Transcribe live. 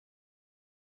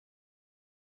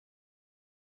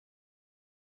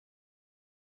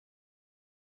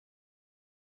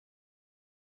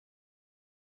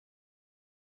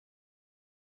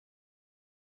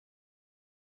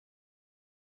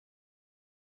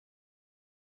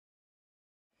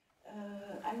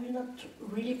I will not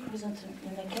really present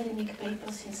an academic paper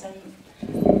since I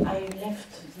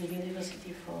left the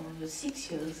university for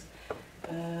 6 years.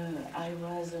 I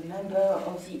was a member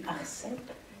of the ARCEP,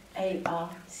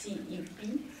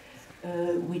 A-R-C-E-P,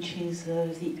 which is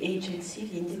the agency,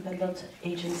 the independent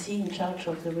agency in charge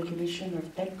of the regulation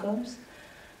of telecoms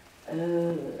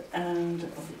and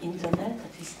of internet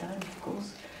at this time, of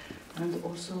course, and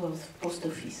also of post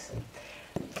office.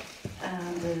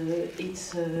 And the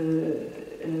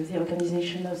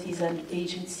organization of this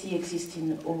agency exists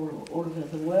in all over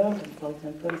the world. For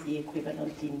example, the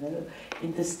equivalent in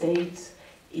the States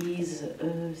is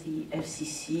the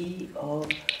FCC, or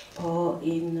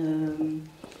in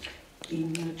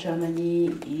Germany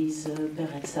is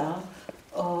BERETSA,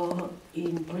 or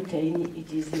in Britain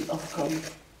it is the Ofcom.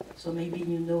 So maybe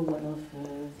you know one of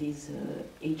these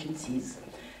agencies.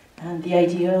 And the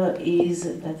idea is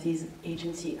that these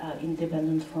agencies are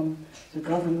independent from the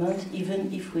government,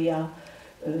 even if we are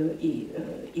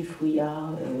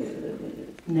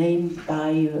named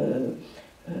by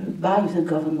the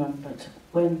government. But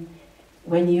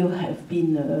when you have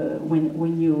been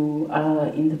when you are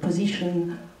in the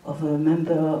position of a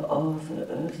member of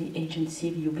the agency,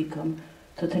 you become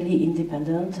totally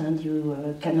independent, and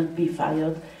you cannot be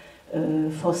fired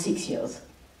for 6 years.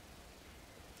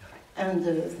 And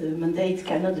the mandate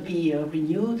cannot be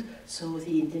renewed, so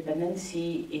the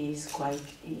independency is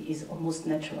almost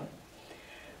natural.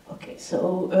 Okay,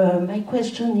 so my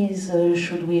question is,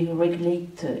 should we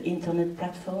regulate internet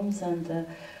platforms? And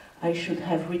I should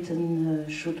have written,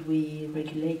 should we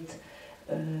regulate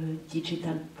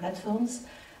digital platforms?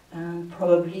 And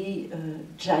probably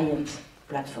giant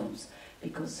platforms,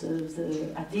 because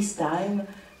at this time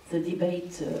the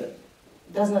debate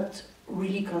does not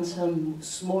really concern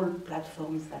small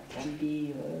platforms that can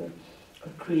be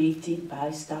created by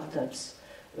startups.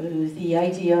 The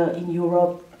idea in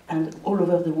Europe and all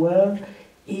over the world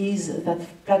is that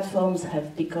platforms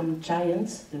have become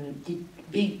giants,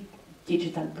 big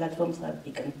digital platforms have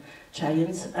become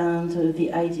giants, and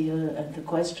the idea and the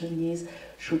question is,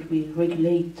 should we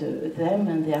regulate them?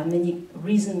 And there are many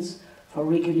reasons for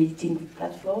regulating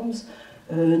platforms.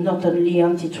 Not only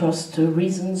antitrust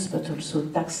reasons, but also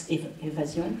tax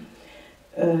evasion.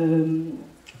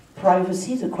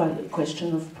 Privacy, the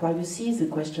question of privacy, the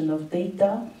question of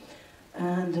data,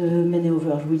 and many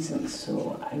other reasons.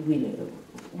 So we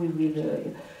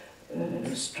will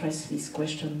stress this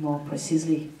question more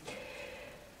precisely.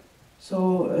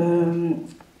 So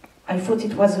I thought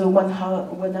it was 1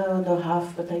 hour and a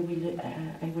half, but I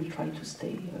will try to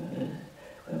stay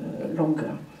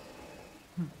longer.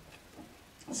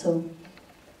 So,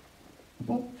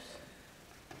 oops.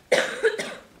 Ça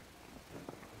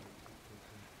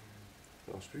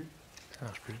marche plus? Ça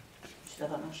marche plus. Ça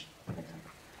va marcher.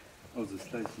 Oh, the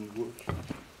slide didn't work.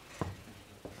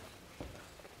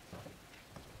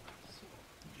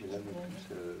 Mais là non plus,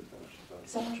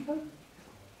 ça marche pas?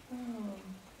 Oh.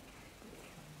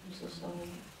 I'm so sorry.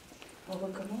 On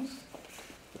recommence?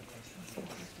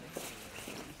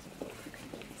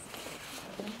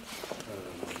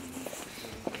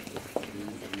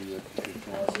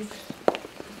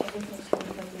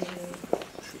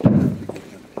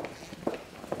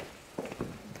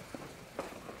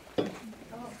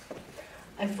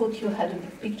 I thought you had a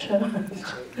picture.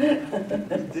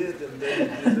 It did, and then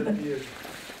it disappeared.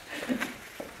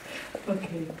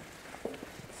 Okay.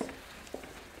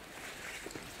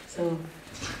 So.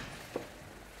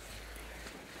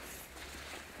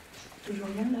 Toujours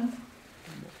rien là?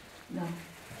 No.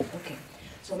 Okay.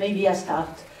 So maybe I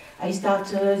start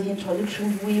the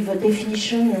introduction with a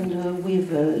definition and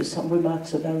with some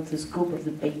remarks about the scope of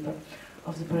the paper,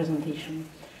 of the presentation.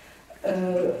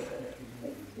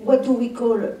 What do we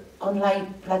call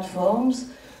online platforms?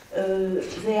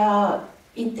 They are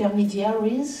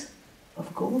intermediaries,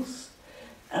 of course,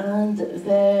 and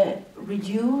they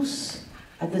reduce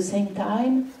at the same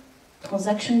time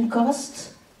transaction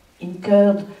costs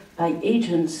incurred by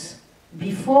agents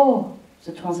before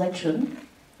the transaction.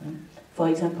 For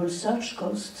example, search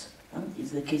costs,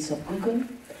 is the case of Google,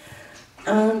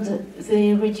 and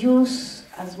they reduce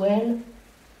as well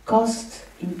costs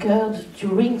incurred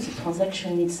during the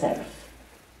transaction itself.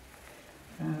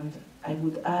 And I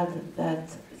would add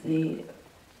that they,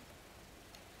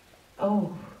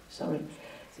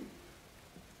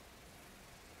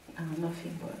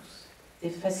 nothing works. They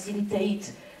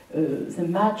facilitate the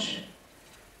match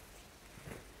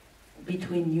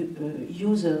between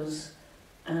users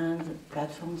and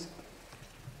platforms.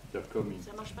 Ça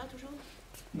marche pas toujours?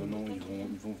 Non, ils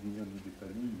vont venir nous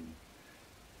dépanner.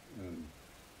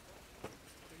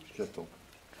 J'attends.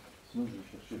 Sinon, je vais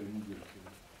chercher la ligne.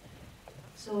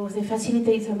 So they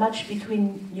facilitate the match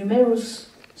between numerous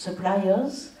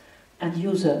suppliers and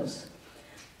users.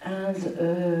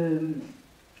 And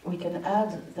we can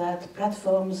add that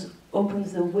platforms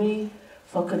open the way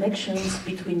for connections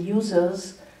between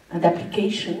users and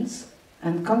applications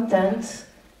and content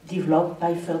developed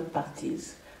by third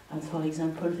parties. And for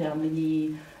example, there are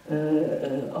many,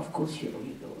 of course,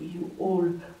 you all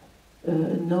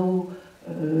know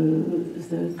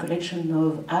the collection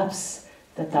of apps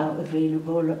that are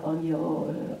available on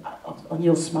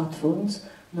your smartphones,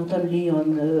 not only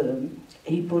on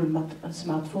Apple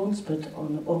smartphones, but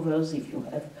on others if you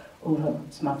have other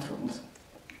smartphones.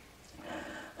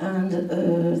 And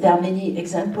there are many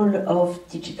examples of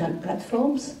digital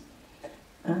platforms.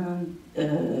 And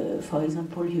for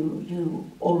example,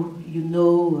 you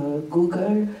know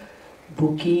Google,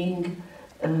 Booking,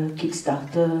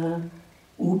 Kickstarter,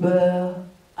 Uber,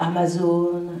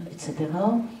 Amazon,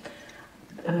 etc.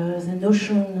 The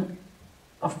notion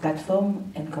of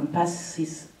platform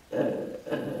encompasses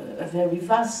a very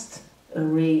vast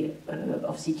array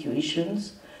of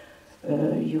situations.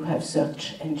 You have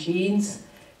search engines,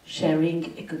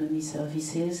 sharing economy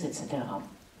services, etc.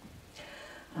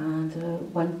 And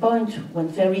one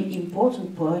very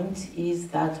important point is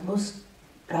that most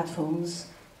platforms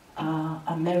are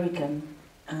American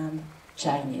and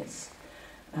Chinese.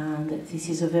 And this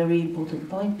is a very important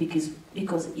point because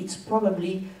it's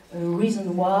probably a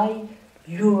reason why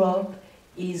Europe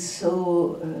is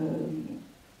so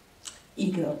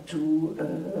eager to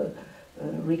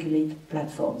regulate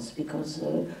platforms, because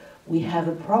we have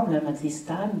a problem at this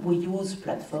time. We use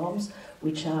platforms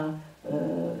which are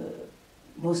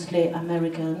mostly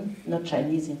American, not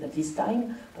Chinese at this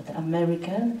time, but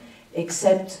American,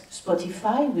 except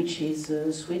Spotify, which is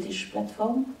a Swedish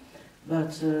platform,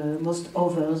 but most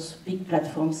others, big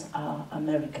platforms, are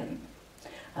American.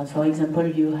 And for example,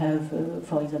 you have,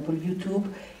 for example,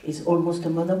 YouTube is almost a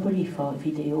monopoly for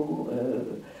video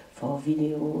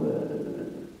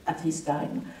at this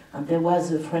time. And there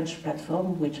was a French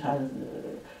platform which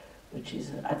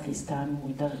is at this time,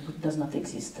 which does not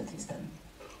exist at this time.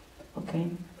 Okay?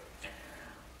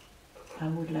 I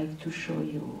would like to show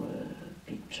you a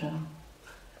picture.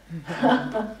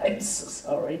 I'm so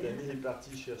sorry. Dany est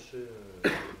parti chercher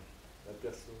la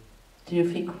personne. Do you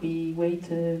think we wait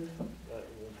for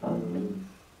a minute?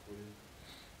 Oui.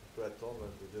 On peut attendre,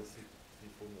 on peut dire s'il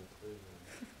faut montrer.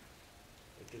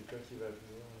 Il y a quelqu'un qui va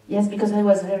venir. Yes, because I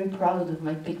was very proud of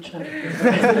my picture.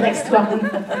 The next one.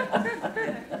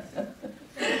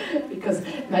 Because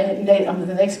on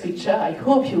the next picture, I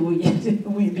hope you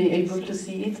will be able to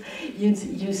see it.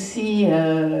 You see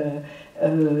a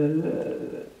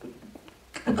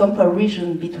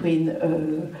comparison between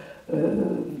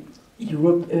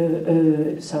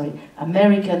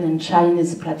American and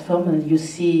Chinese platform, and you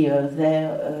see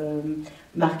their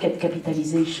market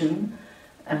capitalization,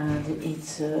 and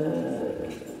it's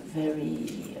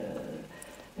very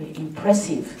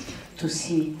impressive to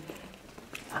see.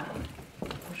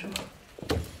 Bonjour.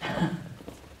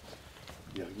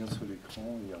 Il n'y a rien sur l'écran,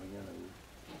 il n'y a rien là-haut.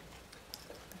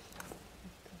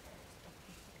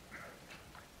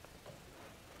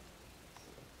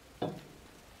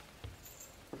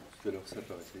 Tout à l'heure ça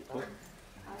apparaissait. Oh.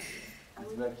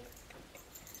 It's back.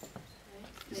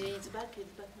 It's back,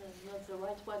 but not the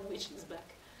right one, which is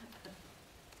back.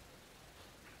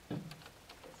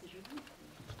 C'est joli.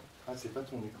 Ah, c'est pas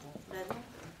ton écran? Bah non.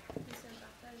 C'est un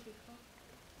partage d'écran.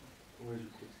 Ouais, je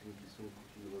crois que c'est une question de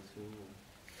configuration.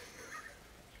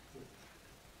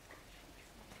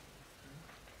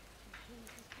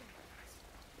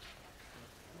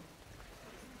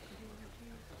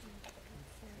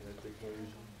 La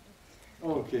technologie.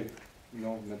 Oh, ok.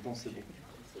 Non, maintenant c'est bon.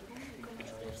 C'est bon, mais comment tu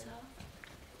fais ça?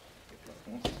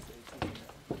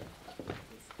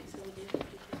 Ça veut dire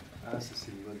compliqué. Ah, ça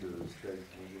c'est le mode slide.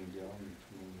 Moi j'aime bien, mais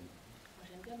tout le monde. Moi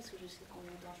j'aime bien parce que je sais qu'on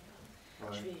ne mange pas.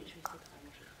 Ouais. Je vais essayer de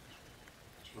rallonger.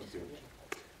 Ok.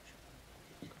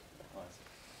 Ouais,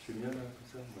 tu aimes bien là, comme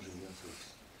ça? Moi j'aime bien ça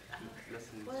aussi. Là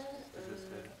c'est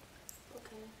slide. Ok.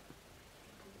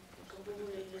 Comme vous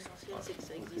voulez, l'essentiel c'est que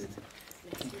ça existe.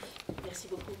 Merci. Merci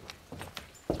beaucoup.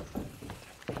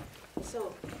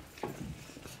 So,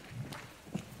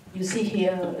 you see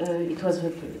here, it was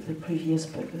the previous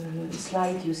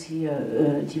slide, you see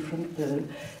different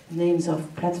names of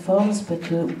platforms, but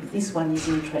this one is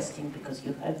interesting because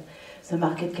you have the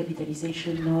market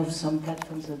capitalization of some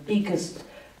platforms, the biggest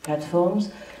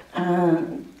platforms,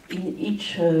 and in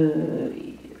each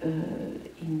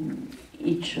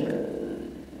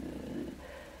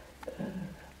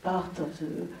part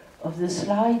of the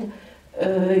slide,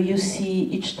 you see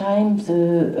each time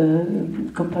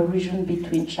the comparison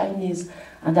between Chinese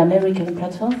and American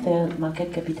platforms, their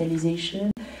market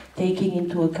capitalization, taking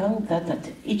into account that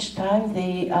at each time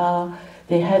they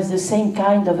have the same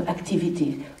kind of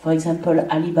activity. For example,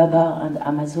 Alibaba and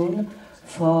Amazon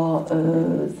for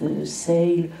the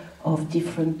sale of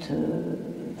different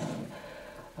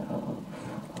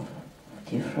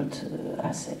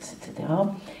assets,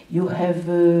 etc. You have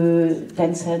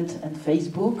Tencent and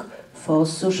Facebook for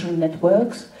social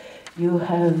networks. You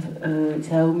have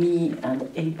Xiaomi and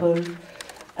Apple,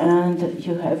 and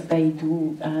you have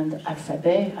Baidu and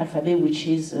Alphabet, which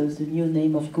is the new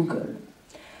name of Google.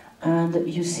 And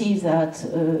you see that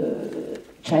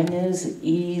China's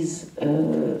is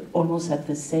almost at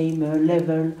the same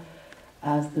level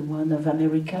as the one of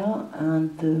America,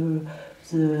 and the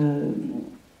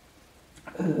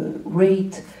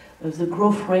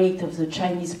growth rate of the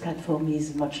Chinese platform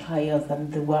is much higher than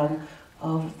the one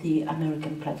of the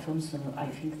American platforms. So I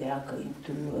think they are going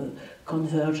to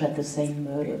converge at the same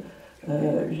level,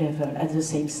 at the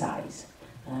same size.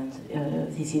 And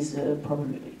this is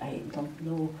probably, I don't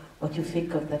know what you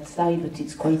think of that slide, but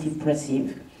it's quite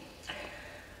impressive.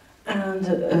 And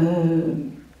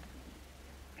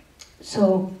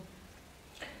so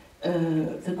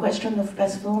the question of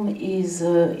platform is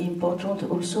important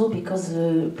also because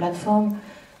the platform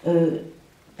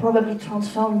probably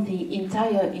transformed the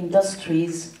entire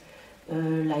industries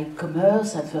like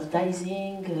commerce,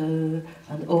 advertising,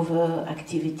 and other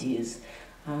activities.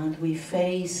 And we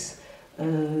face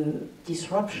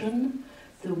disruption.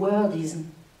 The word is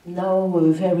now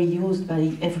very used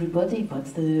by everybody,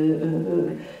 but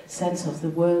the sense of the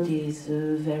word is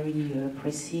very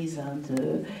precise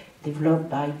and developed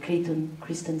by Clayton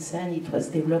Christensen. It was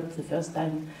developed the first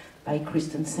time by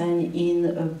Christensen in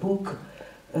a book,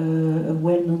 a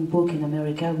well-known book in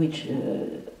America, which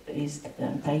is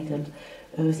entitled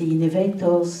The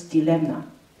Innovator's Dilemma.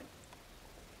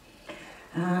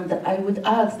 And I would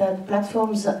add that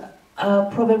platforms are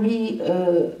probably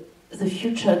the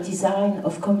future design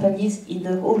of companies in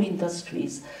the whole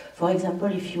industries. For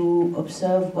example, if you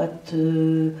observe what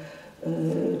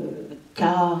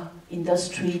car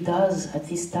industry does at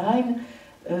this time,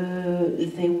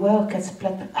 they work as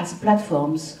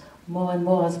platforms, more and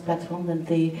more as platforms, and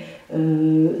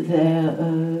their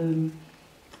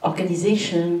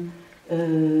organization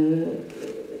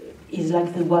is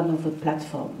like the one of a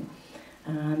platform.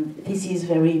 And this is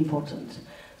very important.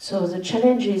 So the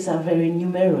challenges are very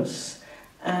numerous,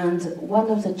 and one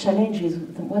of the challenges,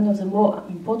 one of the more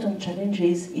important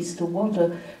challenges, is to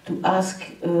ask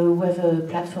whether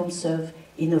platforms serve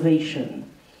innovation,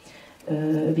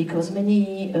 because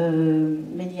many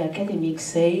academics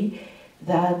say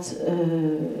that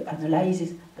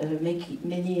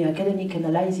many academic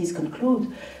analyses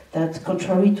conclude that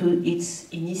contrary to its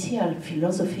initial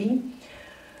philosophy,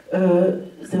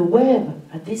 the web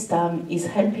at this time is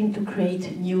helping to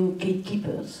create new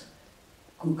gatekeepers,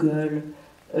 Google,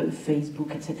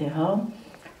 Facebook, etc.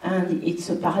 And it's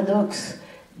a paradox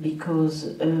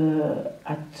because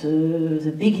at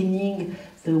the beginning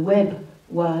the web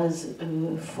was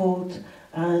thought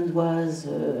and was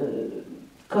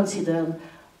considered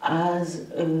as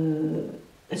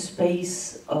a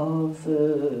space of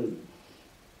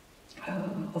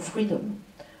freedom,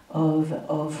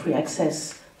 of free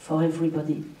access for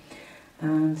everybody.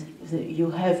 And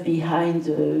you have behind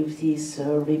this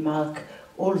remark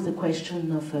all the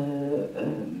question of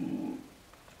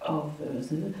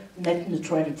the net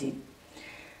neutrality.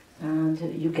 And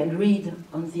you can read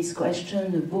on this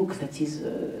question a book that is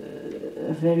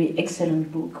a very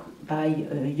excellent book by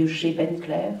Yoshé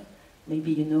Benclair,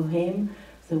 maybe you know him,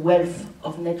 The Wealth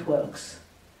of Networks.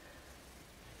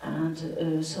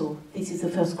 And so this is the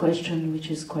first question,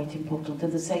 which is quite important.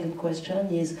 And the second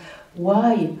question is,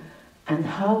 why and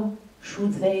how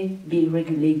should they be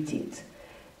regulated?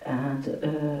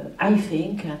 And I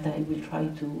think, and I will try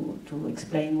to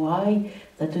explain why,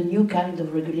 that a new kind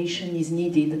of regulation is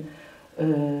needed,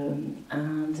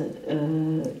 and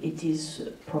it is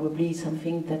probably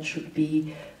something that should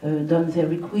be done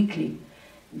very quickly.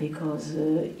 Because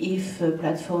if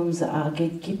platforms are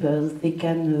gatekeepers, they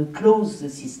can close the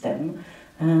system,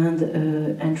 and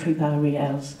entry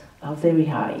barriers are very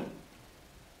high.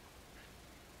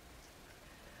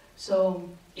 So,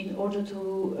 in order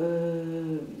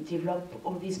to develop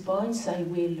all these points, I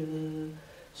will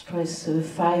stress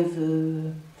five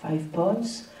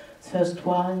points. First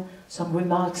one, some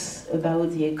remarks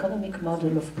about the economic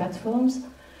model of platforms.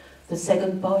 The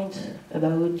second point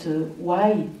about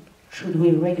why should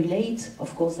we regulate?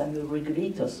 Of course, I'm a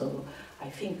regulator, so I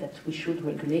think that we should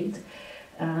regulate.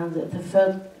 And the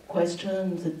third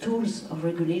question the tools of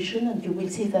regulation, and you will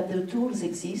see that the tools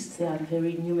exist. They are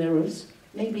very numerous,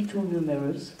 maybe too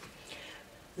numerous.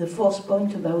 The fourth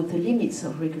point about the limits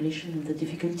of regulation and the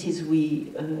difficulties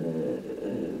we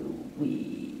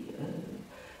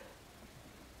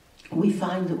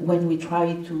find when we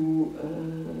try to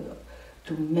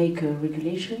make a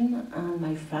regulation. And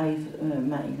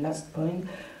my last point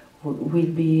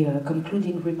will be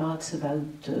concluding remarks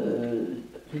about the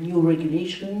new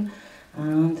regulation.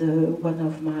 And one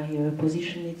of my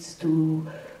positions is to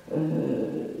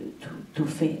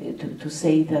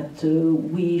say that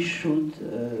we should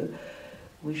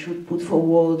put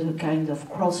forward a kind of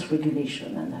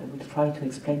cross-regulation, and I will try to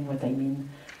explain what I mean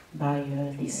by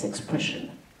this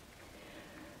expression.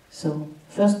 So,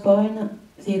 first point,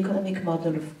 the economic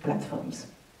model of platforms.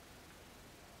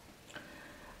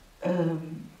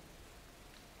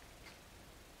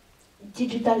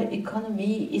 Digital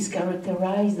economy is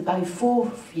characterized by 4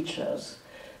 features.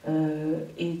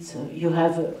 You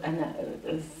have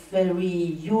a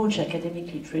very huge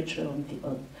academic literature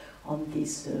on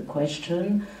this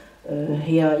question.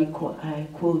 Here I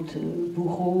quote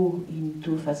Bourreau in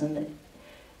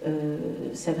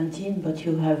 2017, but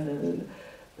you have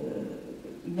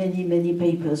many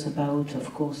papers about,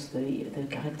 of course, the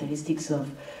characteristics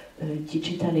of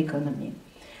digital economy.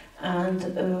 And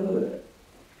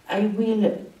I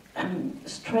will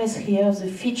stress here the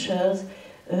features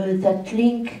that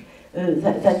link,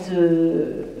 that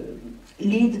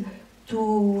lead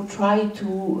to try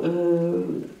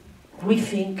to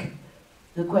rethink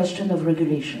the question of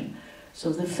regulation.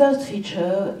 So the first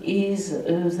feature is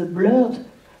the blurred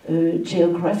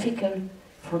geographical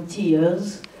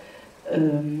frontiers.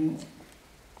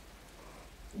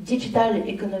 Digital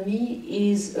economy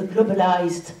is a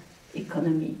globalized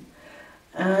economy.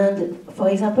 And for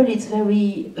example, it's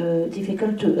very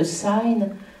difficult to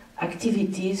assign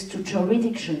activities to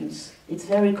jurisdictions. It's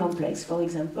very complex. For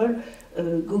example,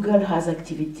 Google has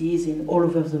activities in all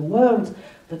over the world,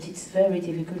 but it's very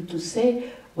difficult to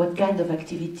say what kind of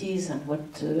activities and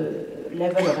what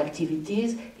level of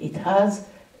activities it has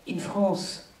in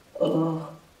France or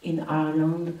in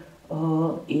Ireland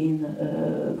or in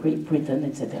Great Britain,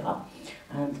 etc.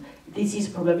 And this is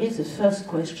probably the first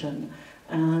question.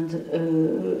 And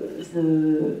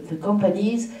the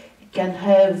companies can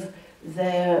have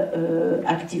their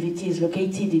activities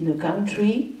located in a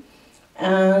country,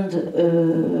 and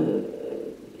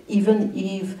even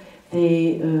if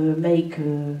they make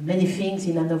many things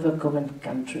in another current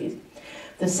country.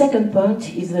 The second point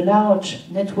is the large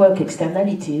network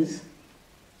externalities,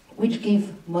 which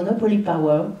give monopoly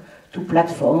power to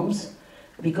platforms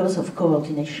because of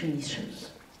coordination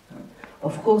issues.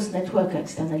 Of course, network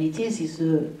externalities is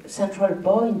the central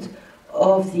point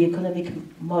of the economic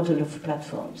model of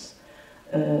platforms.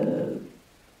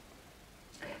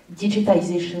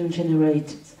 Digitization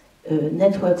generates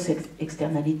network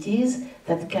externalities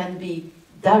that can be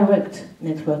direct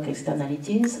network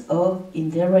externalities or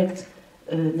indirect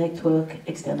network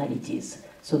externalities.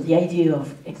 So the idea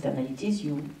of externalities,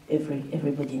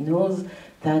 everybody knows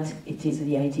that it is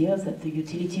the idea that the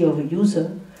utility of a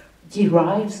user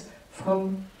derives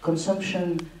from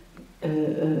consumption.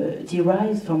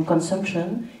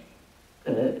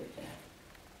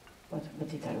 What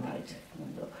did I write?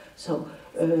 No. So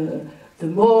the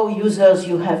more users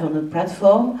you have on a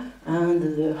platform, and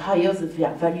the higher the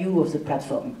value of the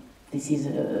platform. This is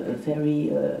a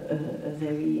very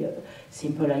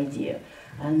simple idea.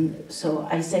 And so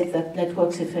I said that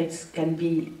network effects can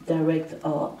be direct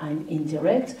or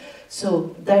indirect.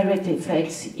 So direct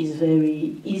effects is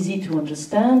very easy to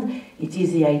understand. It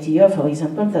is the idea, for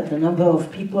example, that the number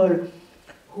of people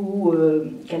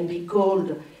who can be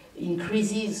called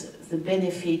increases the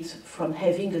benefit from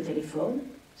having a telephone.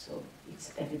 So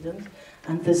it's evident.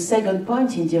 And the second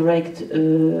point, indirect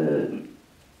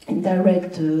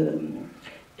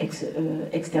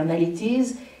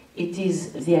externalities, it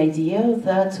is the idea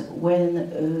that when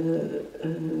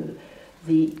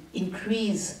the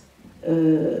increased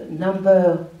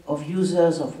number of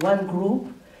users of one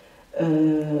group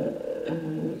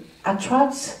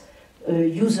attracts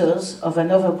users of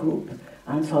another group,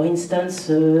 and for instance,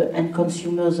 end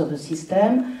consumers of a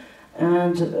system,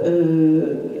 and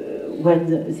when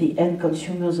the end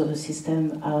consumers of a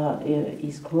system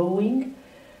is growing,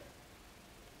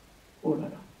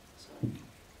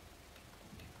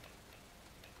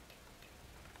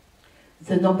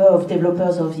 the number of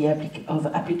developers of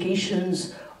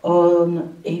applications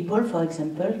on Apple, for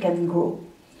example, can grow.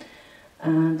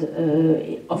 And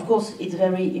of course, it's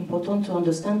very important to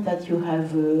understand that you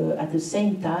have, at the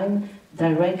same time,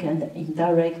 direct and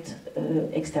indirect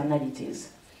externalities.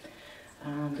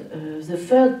 And the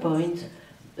third point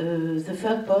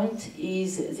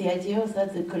is the idea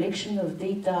that the collection of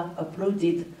data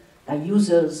uploaded by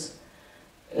users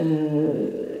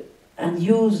and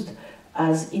used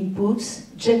as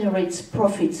inputs generates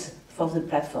profits for the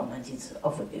platform. And it's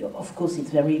of course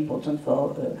it's very important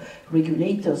for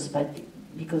regulators, but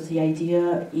because the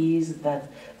idea is that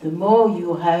the more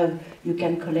you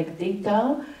can collect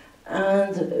data,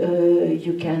 and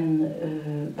you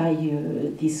can, by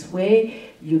this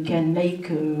way, you can make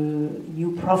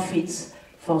new profits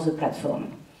for the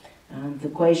platform. And the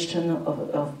question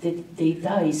of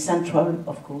data is central,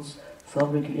 of course, for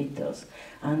regulators.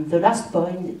 And the last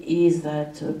point is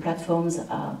that platforms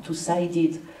are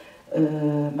two-sided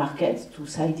markets,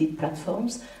 two-sided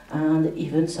platforms, and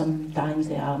even sometimes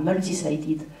they are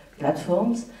multi-sided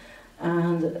platforms.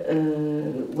 And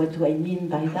what do I mean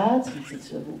by that?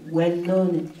 It's a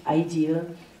well-known idea.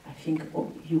 I think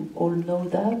you all know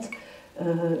that.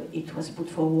 It was put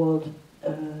forward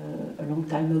a long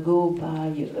time ago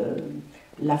by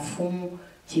Lafont,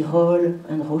 Tirole,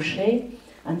 and Rocher.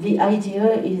 And the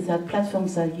idea is that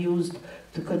platforms are used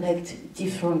to connect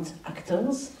different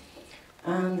actors,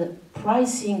 and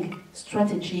pricing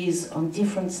strategies on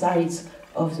different sides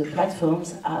of the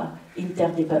platforms are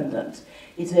interdependent.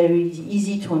 It's very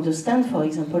easy to understand. For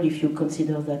example, if you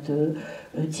consider that a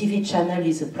TV channel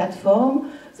is a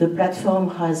platform, the platform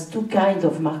has two kinds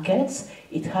of markets.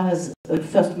 It has a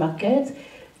first market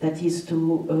that is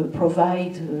to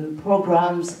provide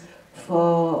programs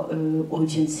for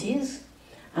audiences,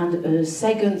 and a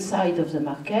second side of the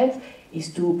market is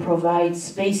to provide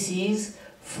spaces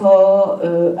for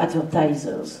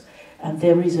advertisers. And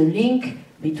there is a link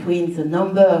between the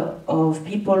number of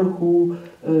people who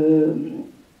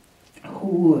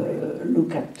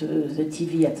look at the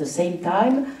TV at the same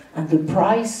time and the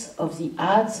price of the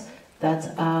ads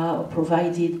that are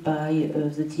provided by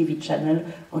the TV channel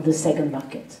on the second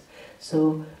market.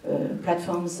 So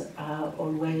platforms are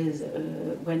always,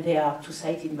 when they are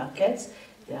two-sided markets,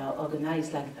 they are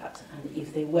organized like that. And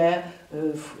if they were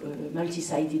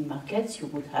multi-sided markets, you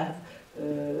would have,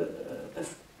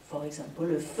 for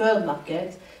example, a third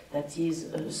market that is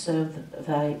served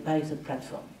by the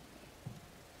platform.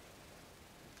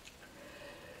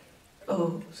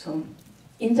 So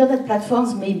internet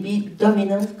platforms may be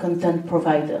dominant content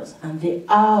providers, and they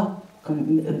are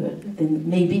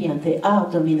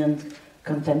dominant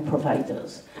content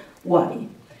providers. Why?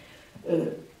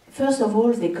 First of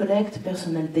all, they collect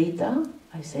personal data,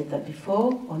 I said that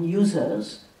before, on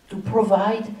users to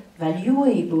provide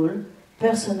valuable,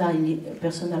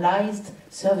 personalized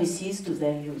services to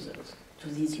their users, to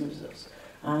these users.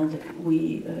 And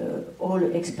we all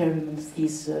experience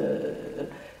this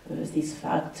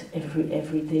fact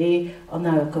every day on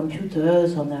our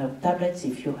computers, on our tablets,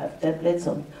 if you have tablets,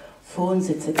 on phones,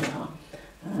 etc.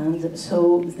 And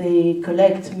so they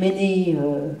collect many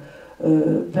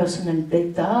personal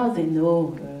data. They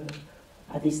know,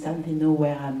 at this time, they know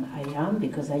where I am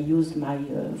because I used my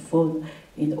phone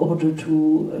in order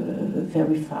to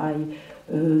verify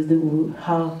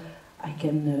how I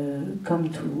can come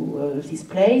to this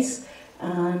place.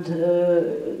 And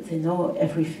they know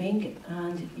everything,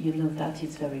 and you know that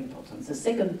it's very important. The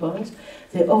second point,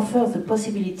 they offer the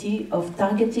possibility of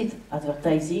targeted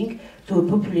advertising to a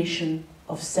population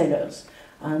of sellers.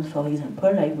 And for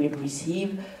example, I will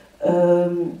receive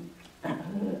an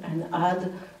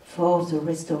ad for the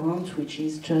restaurant which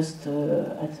is just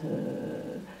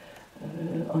on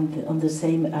the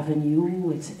same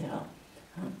avenue, etc.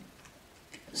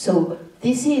 So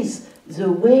this is the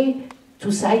way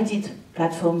two-sided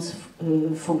platforms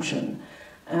function.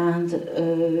 And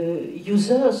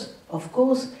users, of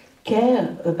course,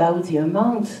 care about the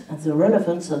amount and the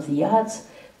relevance of the ads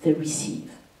they receive.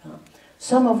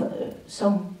 Some of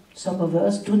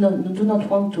us do not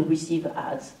want to receive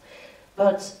ads,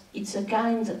 but it's a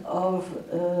kind of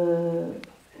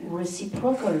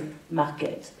reciprocal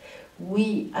market.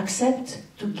 We accept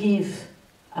to give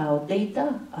our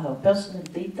data, our personal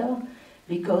data,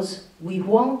 because we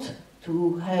want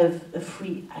to have a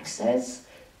free access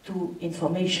to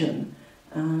information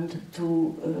and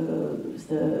to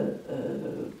the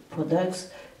products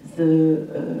the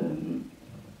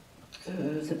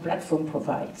platform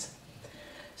provides.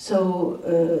 So,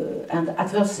 and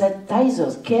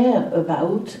advertisers care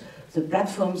about the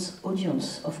platform's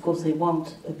audience. Of course, they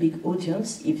want a big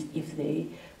audience if they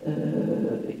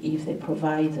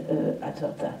provide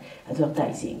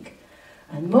advertising.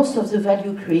 And most of the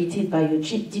value created by a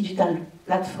digital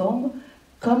platform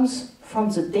comes from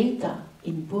the data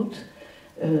input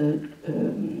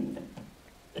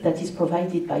that is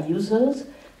provided by users,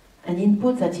 an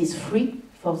input that is free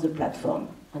for the platform,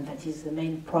 and that is the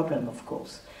main problem, of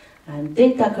course. And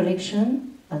data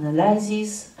collection,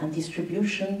 analysis, and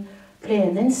distribution play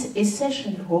an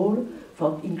essential role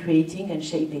in creating and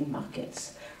shaping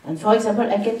markets. And for example,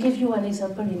 I can give you an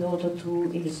example in order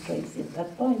to illustrate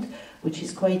that point, which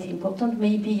is quite important.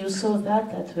 Maybe you saw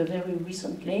that very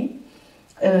recently,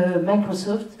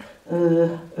 Microsoft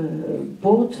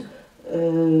bought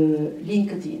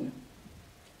LinkedIn,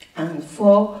 and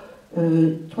for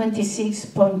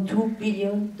 $26.2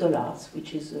 billion,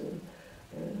 which is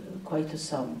quite a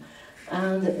sum.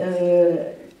 And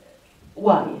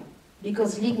why?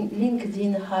 Because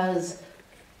LinkedIn has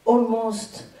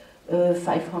almost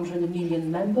 500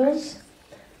 million members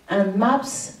and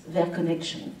maps their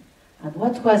connection. And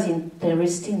what was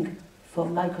interesting for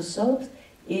Microsoft,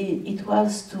 it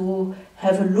was to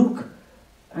have a look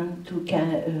and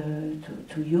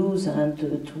to use and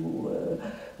to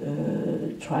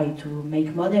try to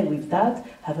make money with that,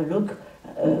 have a look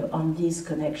on these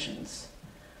connections.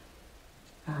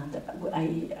 And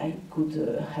I could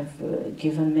have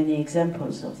given many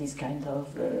examples of this kind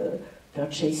of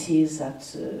purchases at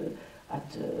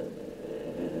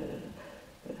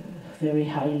very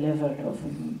high level of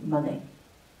money.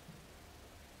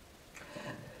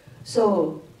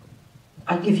 So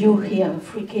I give you here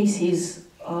 3 cases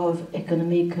of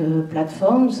economic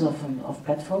platforms, of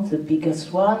platforms. The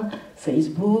biggest one,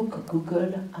 Facebook,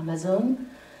 Google, Amazon,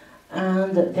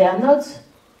 and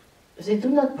they do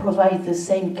not provide the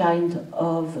same kind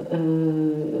of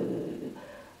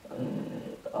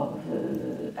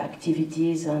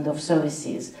activities and of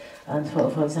services. And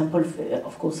for example,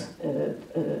 of course,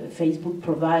 Facebook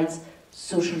provides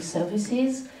social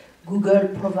services, Google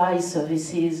provides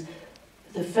services.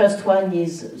 The first one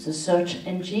is the search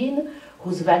engine,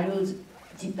 whose value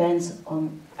depends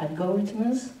on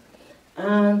algorithms,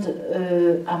 and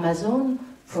Amazon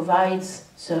provides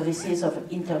services of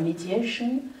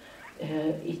intermediation.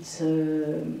 It's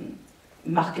a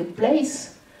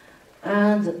marketplace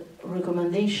and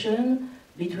recommendation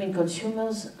between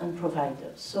consumers and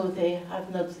providers. So they have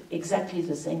not exactly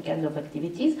the same kind of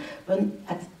activities, but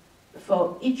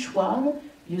for each one,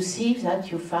 you see that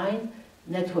you find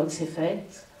networks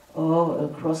effects or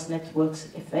cross-networks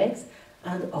effects,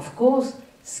 and of course,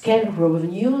 scale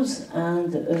revenues.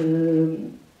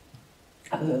 And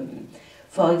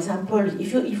for example,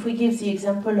 if we give the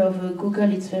example of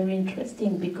Google, it's very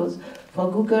interesting, because for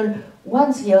Google,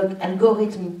 once the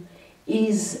algorithm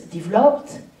is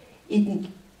developed,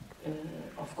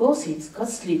 of course, it's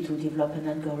costly to develop an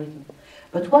algorithm.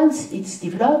 But once it's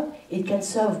developed, it can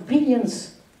serve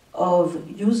billions of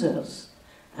users.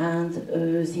 And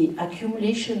the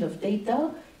accumulation of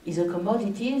data is a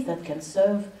commodity that can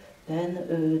serve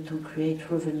then to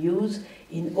create revenues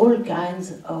in all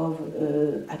kinds of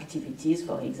activities.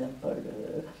 For example,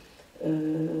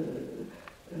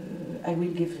 I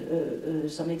will give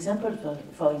some examples.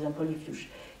 For example,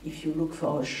 if you look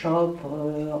for a shop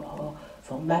or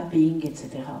for mapping,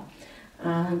 etc.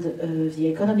 And the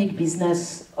economic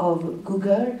business of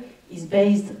Google is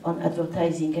based on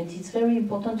advertising, and it's very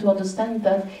important to understand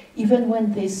that even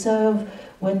when they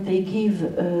give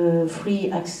free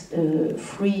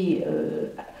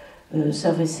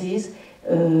services,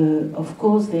 of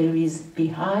course there is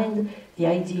behind the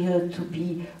idea to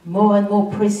be more and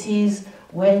more precise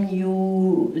when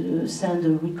you send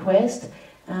a request,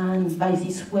 and by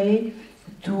this way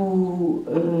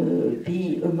to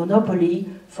be a monopoly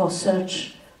for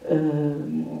search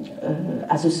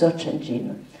as a search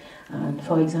engine. And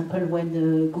for example, when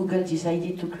Google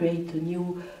decided to create a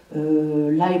new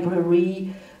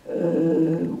library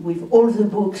with all the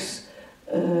books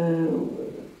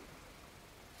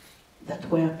that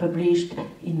were published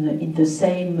in the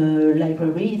same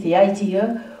library, the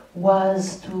idea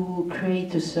was to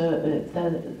create a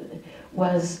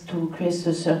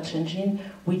search engine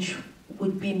which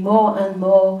would be more and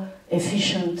more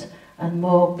efficient and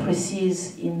more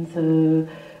precise in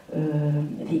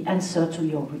the answer to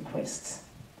your requests.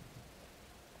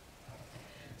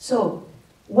 So,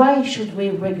 why should we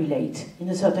regulate? In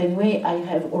a certain way, I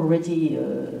have already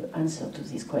answered to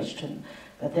this question,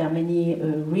 but there are many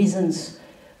reasons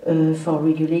for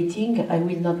regulating. I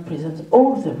will not present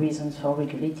all the reasons for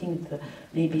regulating,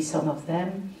 maybe some of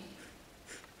them.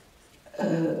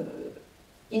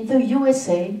 In the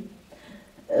USA,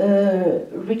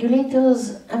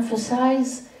 regulators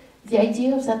emphasize the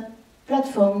idea that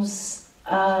platforms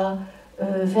are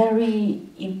very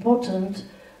important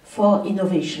for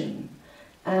innovation,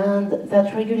 and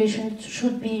that regulation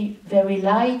should be very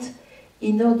light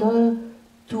in order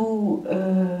to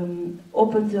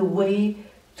open the way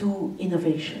to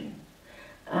innovation.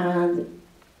 And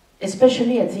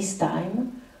especially at this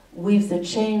time, with the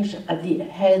change at the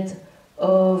head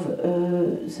of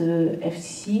the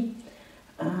FCC,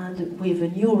 and with a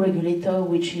new regulator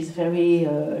which is very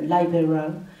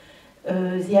liberal.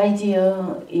 The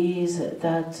idea is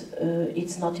that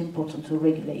it's not important to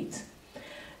regulate.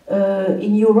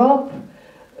 In Europe,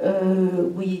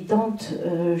 we don't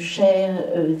share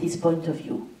this point of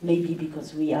view. Maybe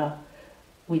because we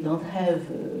don't have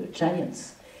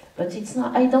giants, but it's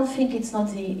not. I don't think it's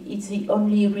the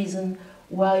only reason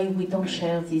why we don't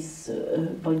share this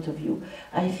point of view.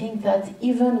 I think that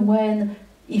even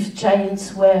if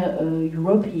giants were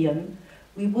European,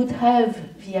 we would have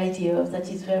the idea that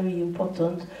it's very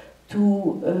important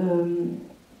to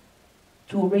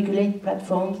regulate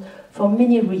platforms for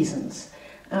many reasons.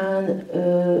 And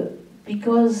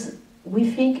because we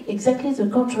think exactly the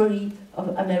contrary of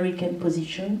American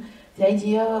position. The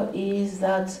idea is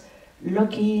that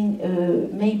locking,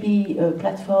 maybe a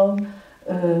platform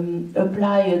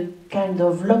apply a kind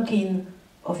of lock-in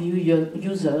of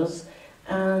users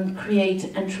and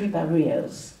create entry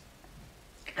barriers.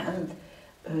 And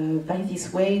by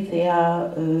this way, there are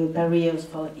barriers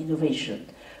for innovation.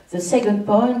 The second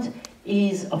point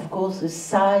is, of course, the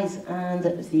size and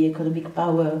the economic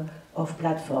power of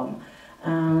platform,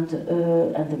 and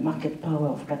the market power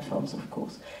of platforms, of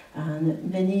course.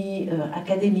 And many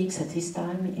academics at this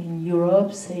time in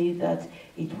Europe say that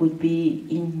it would be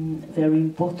very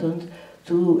important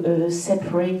to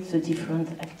separate the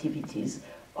different activities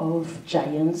of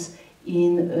giants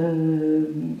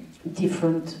in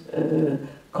different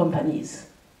companies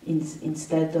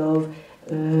instead of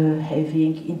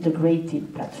having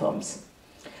integrated platforms.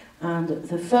 And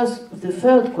the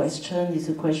third question is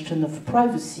a question of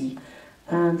privacy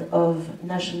and of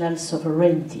national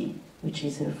sovereignty, which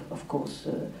is, of course,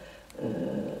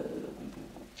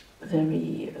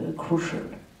 very crucial.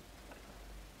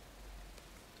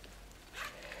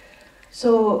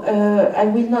 So I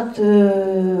will not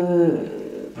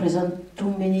present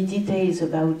too many details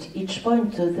about each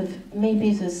point.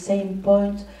 Maybe the same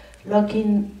point,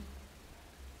 lock-in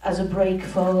as a break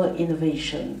for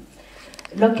innovation.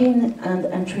 Lock-in and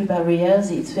entry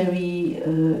barriers, it's a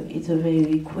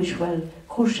very crucial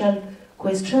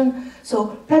question. So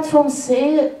platforms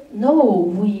say, no,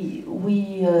 we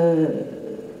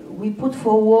put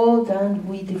forward and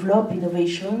we develop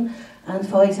innovation. And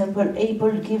for example,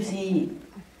 Apple gives the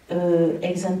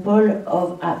example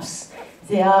of apps.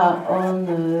 They are on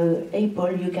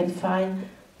Apple, you can find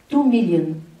 2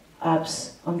 million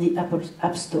apps on the Apple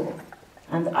App Store.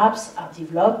 And apps are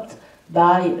developed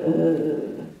by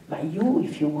you.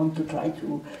 If you want to try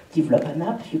to develop an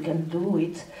app, you can do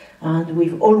it. And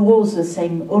with always the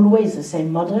same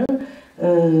model,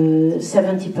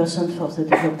 70% for the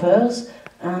developers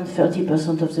and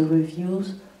 30% of the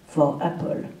revenues for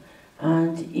Apple.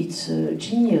 And it's a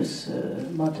genius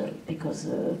model because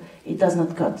it does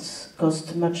not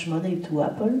cost much money to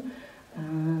Apple.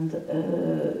 And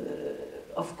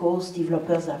of course,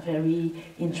 developers are very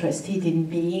interested in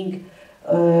being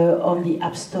on the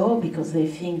App Store because they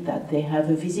think that they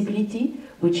have a visibility,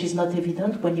 which is not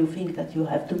evident when you think that you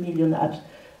have 2 million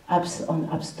apps on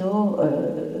App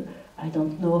Store. I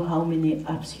don't know how many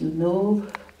apps you know,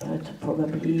 but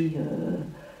probably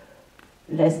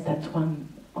less than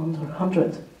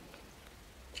 100.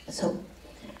 So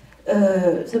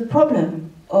the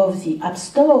problem of the App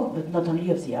Store, but not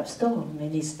only of the App Store,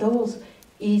 many stores,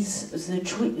 is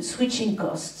the switching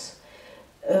costs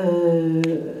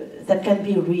that can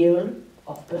be real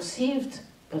or perceived,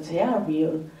 but they are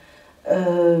real,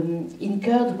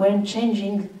 incurred when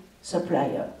changing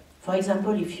supplier. For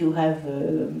example, if you have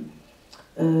a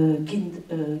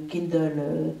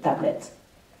Kindle tablet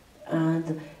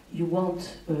and you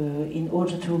want, in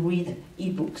order to read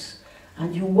e-books,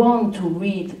 and you want to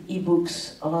read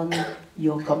e-books on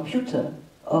your computer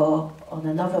or on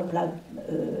another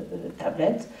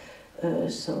tablet,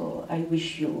 so I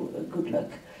wish you good luck.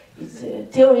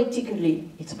 Theoretically,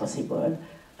 it's possible,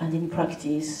 and in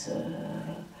practice,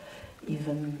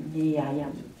 even me, I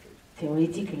am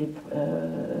theoretically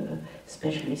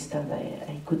specialist, and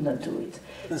I could not do it.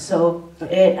 So,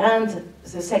 and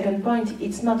the second point,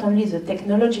 it's not only the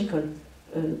technological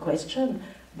question,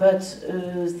 but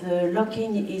the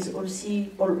lock-in is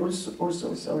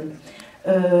also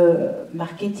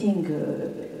marketing.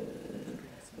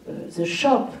 The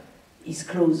shop is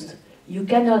closed. You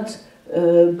cannot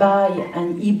buy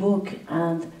an e-book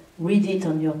and read it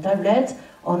on your tablet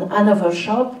on another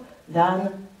shop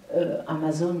than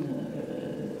Amazon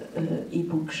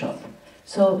e-book shop.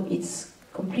 So it's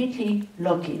completely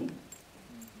lock-in.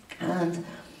 And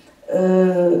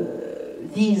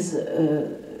these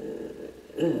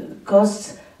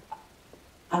costs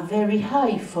are very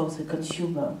high for the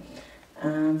consumer.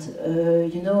 And,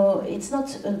 you know, it's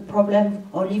not a problem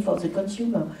only for the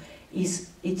consumer.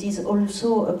 It is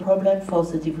also a problem for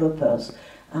the developers.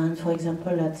 And for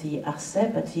example, at the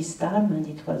ARCEP at this time, and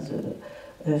it was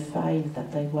a file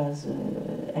that I was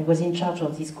in charge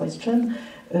of this question,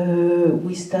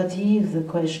 we studied the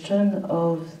question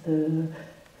of the,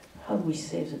 how do we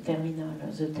say, the terminal,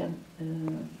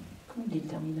 comment on dit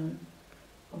terminal?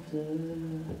 Of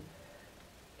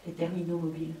les terminaux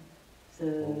mobiles.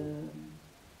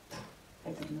 I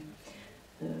don't know.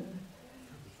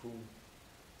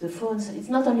 The phones, it's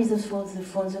not only the phones, the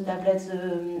tablets,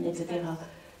 etc.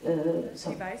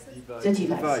 So Devices? the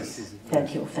devices.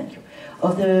 Thank you.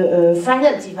 Of the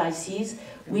final devices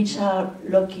which are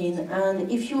lock-in.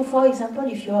 And if you, for example,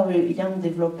 if you are a young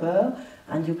developer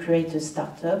and you create a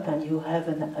startup and you have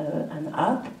an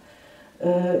app,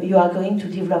 you are going to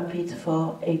develop it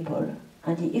for Apple.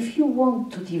 And if you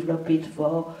want to develop it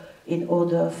in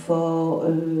order for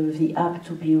the app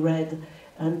to be read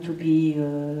and to be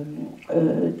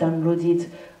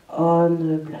downloaded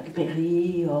on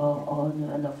BlackBerry or on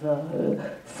another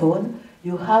phone,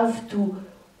 you have to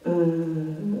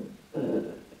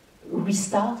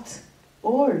restart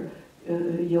all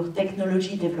your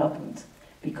technology development,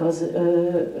 because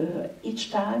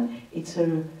each time it's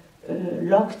a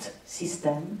locked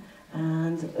system,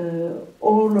 and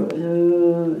all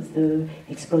the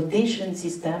exploitation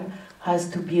system has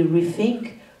to be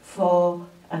rethink for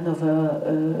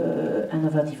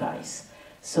another device.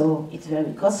 So it's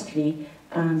very costly,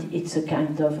 and it's a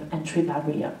kind of entry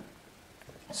barrier.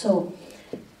 So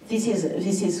this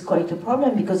is quite a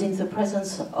problem, because in the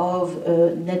presence of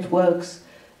networks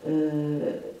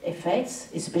effects,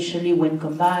 especially when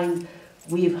combined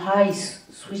with high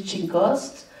switching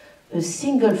costs, a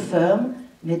single firm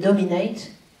may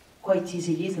dominate quite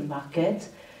easily the market,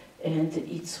 and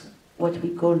it's what we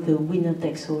call the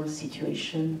winner-takes-all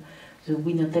situation. The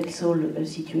winner-takes-all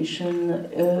situation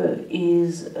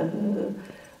is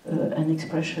an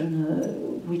expression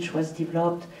which was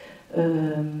developed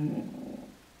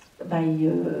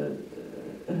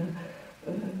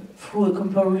through a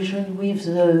comparison with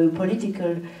the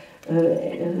political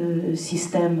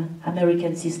system,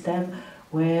 American system,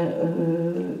 where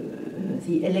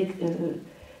the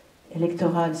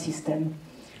electoral system.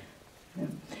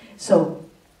 So,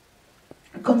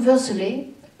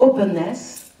 conversely,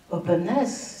 openness,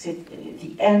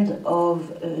 the end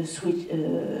of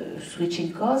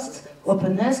switching costs,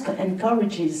 openness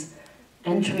encourages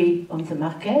entry on the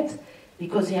market,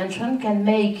 because the entrant can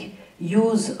make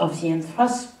use of the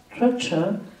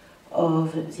infrastructure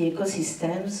of the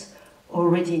ecosystems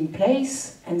already in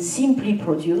place and simply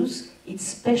produce its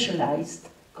specialized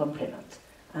complement.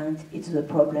 And it's the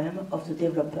problem of the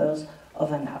developers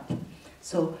of an app.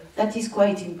 So that is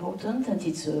quite important, and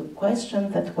it's a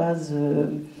question that was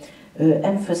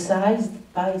emphasized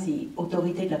by the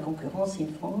Autorité de la Concurrence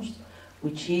in France,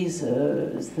 which is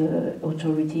the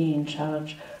authority in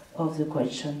charge of the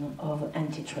question of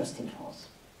antitrust in France.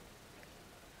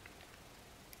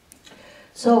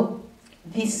 So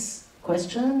this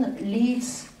question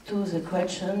leads to the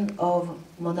question of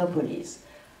monopolies.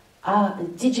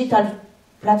 Digital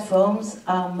platforms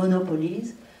are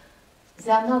monopolies.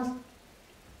 They are not,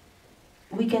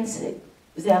 we can say,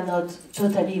 they are not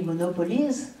totally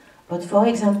monopolies, but for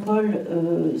example,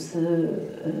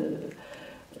 the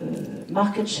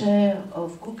market share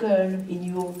of Google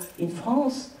in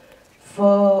France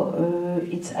for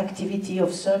its activity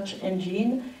of search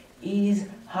engine is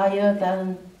higher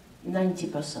than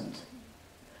 90%.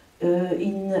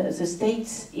 In the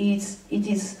States, it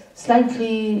is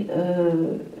slightly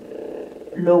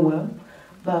lower,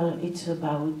 but it's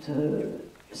about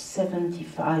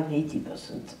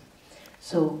 75–80%.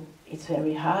 So it's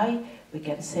very high. We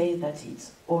can say that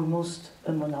it's almost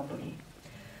a monopoly.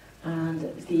 And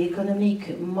the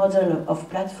economic model of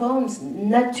platforms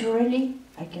naturally,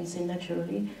 I can say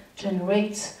naturally,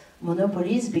 generates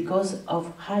monopolies because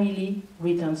of highly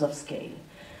returns of scale.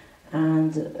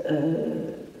 And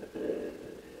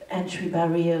entry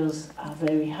barriers are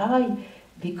very high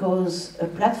because a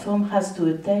platform has to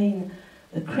attain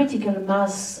a critical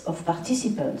mass of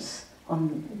participants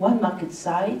on one market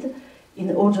side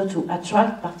in order to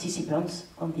attract participants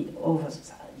on the other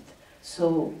side.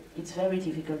 So it's very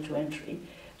difficult to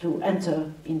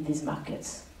enter in these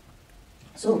markets.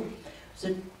 So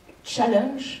the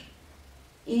challenge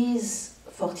is,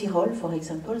 for Tyrol, for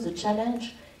example, the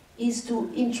challenge is to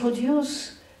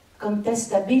introduce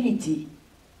contestability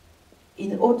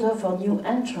in order for new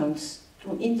entrants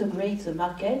to integrate the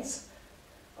markets.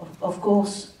 Of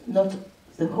course, not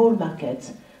the whole market,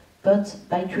 but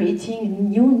by creating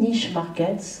new niche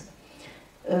markets,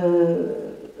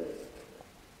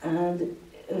 and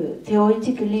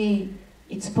theoretically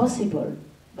it's possible,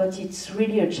 but it's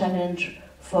really a challenge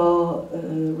for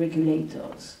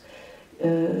regulators.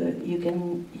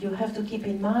 You have to keep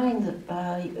in mind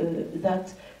that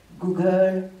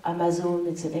Google, Amazon,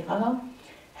 etc.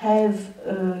 have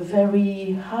a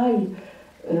very high,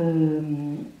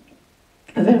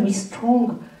 a very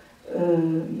strong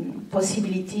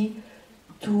possibility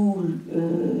to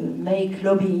make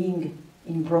lobbying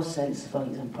in Brussels, for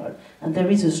example. And there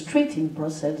is a street in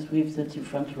Brussels with the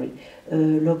different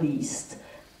lobbyists.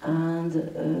 And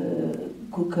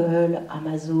Google,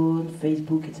 Amazon,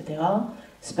 Facebook, etc.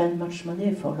 spend much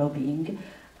money for lobbying.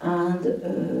 And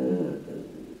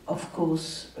of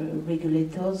course,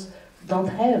 regulators don't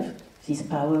have this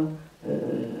power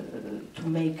to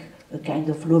make a kind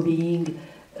of lobbying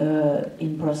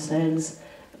in Brussels,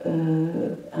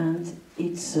 and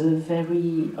it's a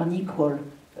very unequal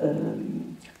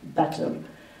battle.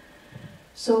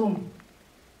 So,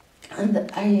 and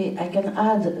I can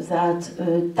add that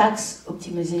tax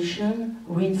optimization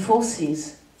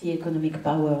reinforces the economic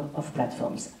power of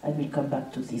platforms. I will come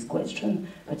back to this question,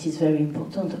 but it's very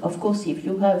important. Of course, if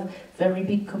you have very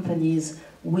big companies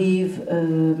with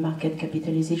market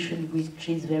capitalization which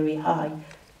is very high,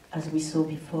 as we saw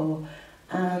before,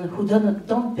 and who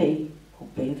don't pay, who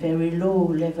pay very low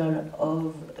level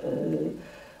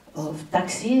of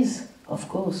taxes, of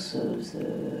course,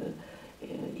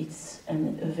 it's a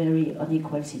very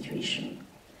unequal situation.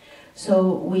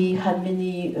 So we had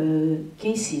many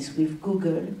cases with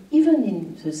Google, even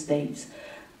in the States,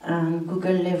 and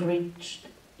Google leveraged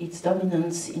its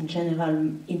dominance in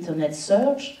general internet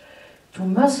search to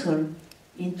muscle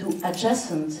into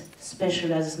adjacent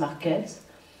specialized markets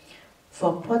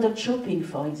for product shopping,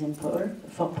 for example,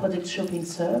 for product shopping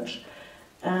search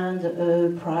and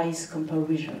price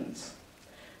comparisons.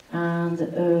 And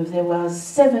there was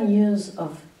 7 years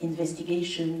of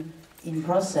investigation in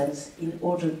Brussels in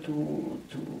order to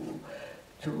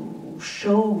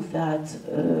show that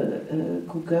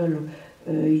Google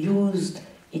used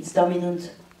its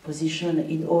dominant position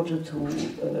in order to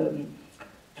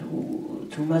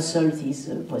muscle this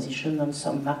position on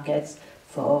some markets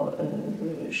for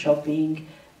shopping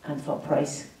and for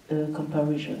price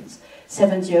comparisons.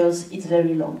 7 years, it's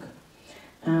very long.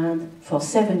 And for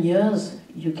 7 years,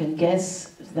 you can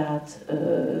guess that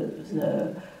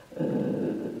the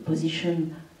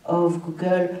position of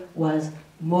Google was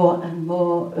more and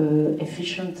more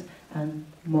efficient and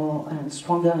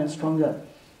stronger,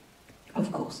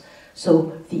 of course.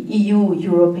 So the EU,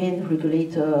 European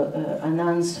regulator,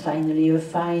 announced finally a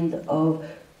fine of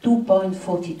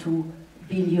 2.42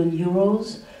 billion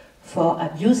euros for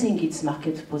abusing its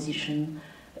market position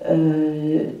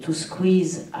to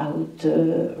squeeze out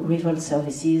rival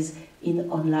services in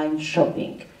online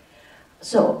shopping.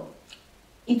 So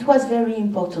it was very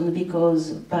important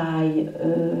because by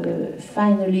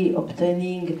finally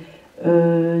obtaining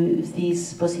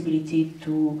this possibility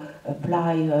to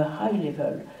apply a high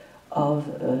level of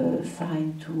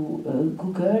fine to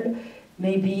Google,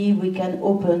 maybe we can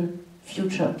open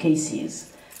future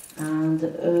cases. And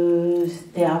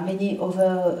there are many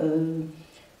other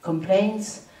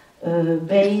complaints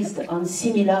based on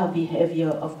similar behavior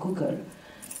of Google.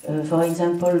 For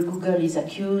example, Google is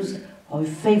accused of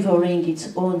favoring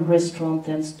its own restaurant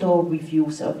and store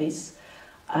review service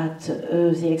at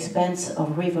the expense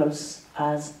of rivals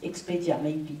as Expedia,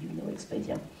 maybe you know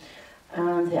Expedia.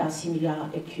 And there are similar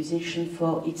accusations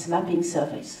for its mapping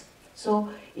service. So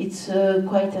it's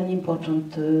quite an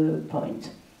important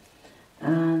point.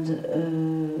 And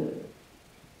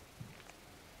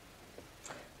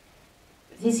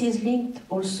this is linked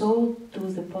also to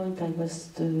the point I was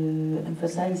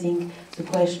emphasizing, the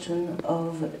question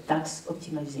of tax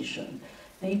optimization.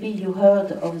 Maybe you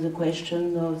heard of the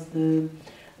question of the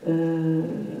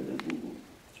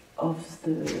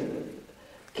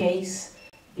case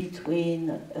between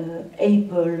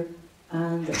Apple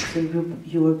and the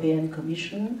European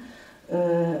Commission,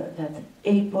 that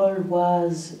Apple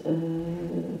was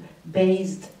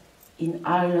based in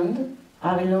Ireland.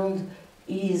 Ireland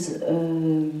is,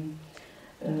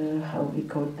 how we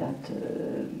call that,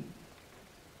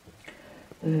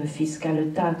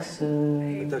 fiscal tax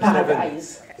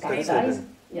paradise. Paradise,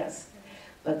 yes.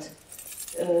 But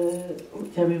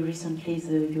very recently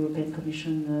the European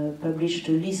Commission published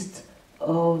a list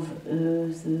of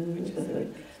the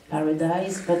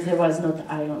paradise, but there was not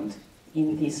Ireland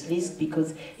in this list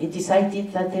because it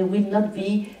decided that there will not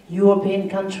be European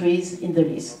countries in the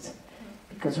list,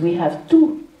 because we have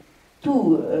 2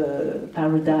 two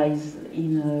paradises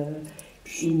in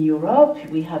Europe.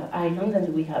 We have Ireland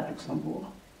and we have Luxembourg.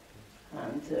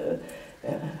 And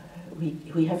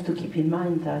we have to keep in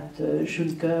mind that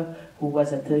Juncker, who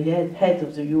was at the head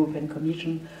of the European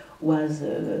Commission, was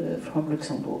from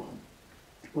Luxembourg,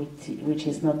 which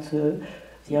is not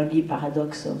the only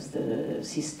paradox of the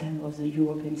system, of the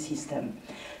European system.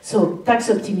 So tax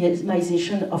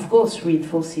optimization, of course,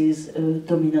 reinforces a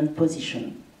dominant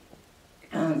position.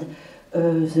 And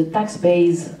the tax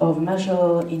base of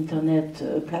major internet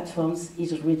platforms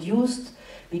is reduced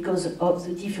because of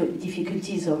the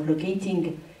difficulties of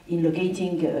locating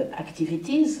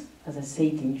activities, as I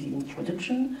said in the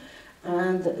introduction,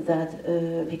 and that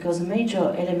because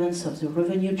major elements of the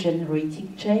revenue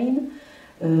generating chain,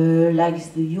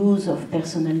 like the use of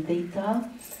personal data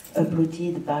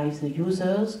uploaded by the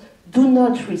users, do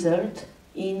not result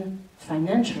in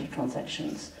financial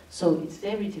transactions. So it's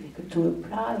very difficult to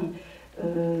apply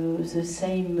the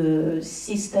same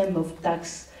system of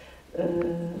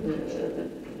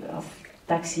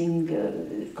taxing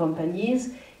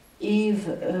companies if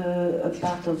a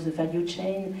part of the value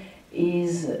chain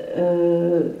is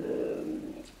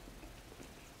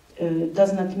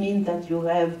does not mean that you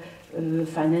have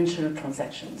financial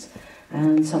transactions.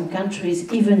 And some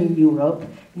countries, even in Europe,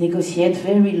 negotiate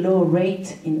very low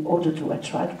rates in order to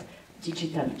attract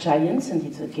digital giants, and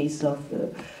it's the case of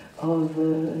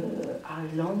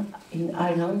Ireland. In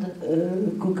Ireland,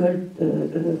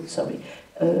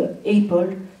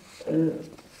 Apple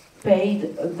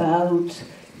paid about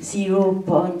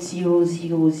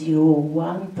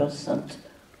 0.0001%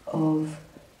 of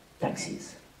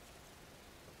taxes,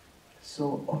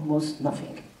 so almost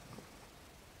nothing.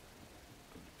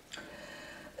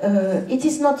 It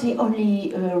is not the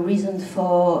only reason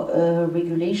for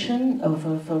regulation,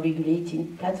 for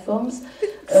regulating platforms.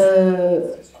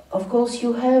 Of course,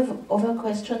 you have other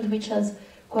questions which are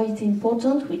quite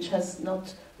important, which has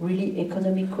not really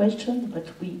economic question, but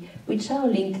which are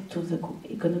linked to the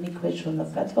economic question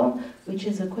of platform, which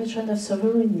is a question of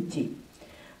sovereignty.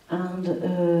 And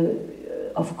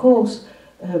of course,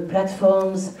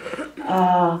 platforms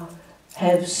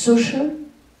have social,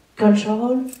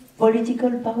 cultural,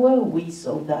 political power. We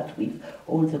saw that with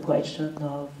all the question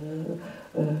of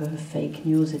fake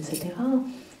news, etc.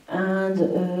 And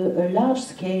a large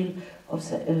scale of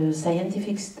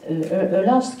scientific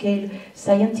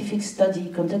study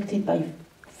conducted by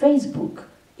Facebook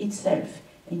itself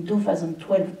in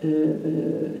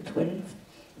 2012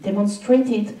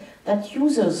 demonstrated that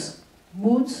users'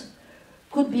 moods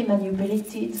could be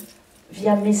manipulated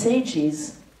via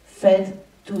messages fed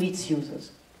to its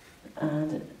users.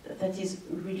 And that is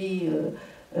really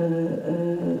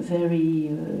a very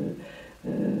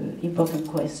important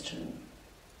question.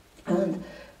 And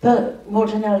more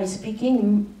generally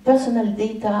speaking, personal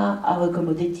data are a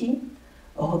commodity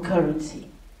or a currency.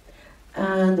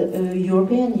 And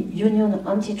European Union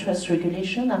antitrust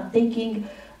regulation are taking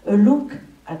a look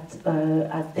at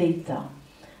data.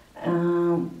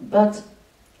 But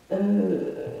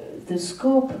the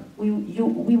scope,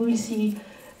 we will see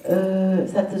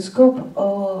that the scope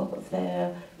of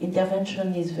their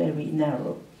intervention is very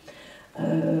narrow.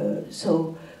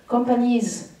 So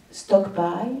companies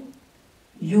stockpile,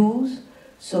 use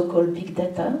so-called big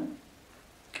data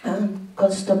and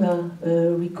customer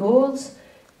records,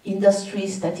 industry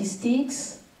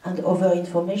statistics, and other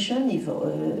information,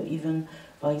 even,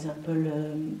 for example,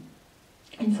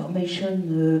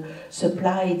 information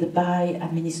supplied by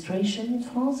administration in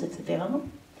France, etc.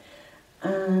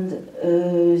 And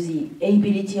the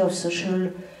ability of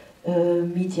social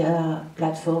media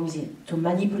platforms to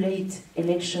manipulate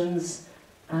elections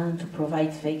and to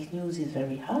provide fake news is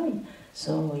very high.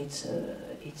 So it's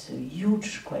a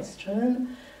huge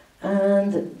question.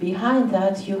 And behind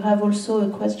that, you have also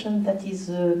a question that is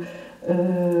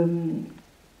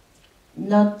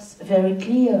not very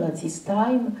clear at this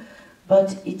time,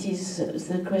 but it is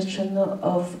the question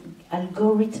of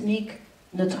algorithmic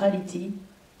neutrality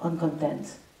on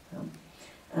content.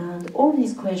 And all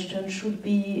these questions should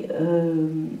be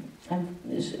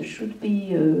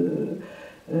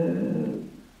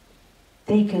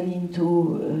taken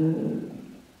into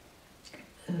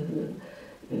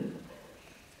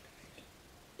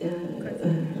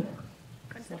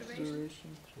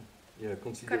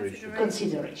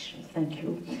consideration, thank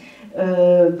you,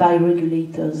 by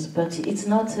regulators, but it's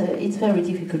not. It's very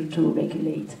difficult to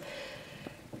regulate.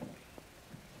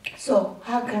 So,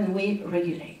 how can we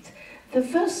regulate? The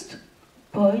first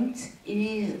point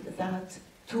is that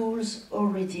tools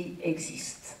already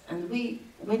exist, and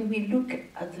when we look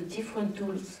at the different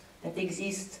tools that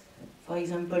exist, for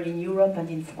example, in Europe and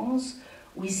in France,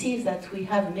 we see that we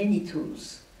have many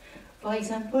tools. For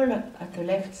example, at the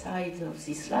left side of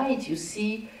this slide, you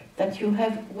see that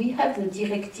we have the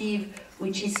directive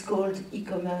which is called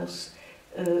e-commerce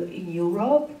in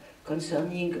Europe,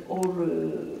 concerning all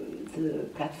the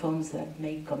platforms that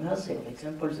make commerce. For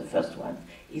example, the first one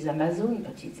is Amazon,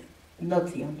 but it's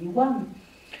not the only one.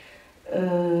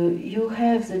 You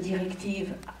have the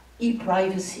directive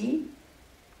e-privacy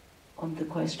on the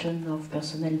question of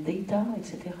personal data,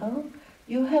 etc.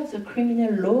 You have the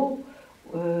criminal law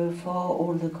for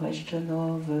all the question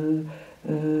of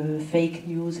fake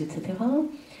news, etc.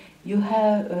 You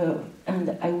have,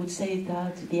 and I would say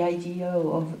that the idea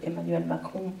of Emmanuel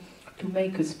Macron to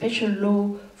make a special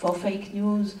law for fake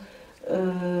news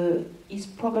is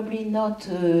probably not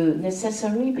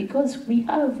necessary, because we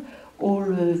have all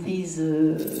these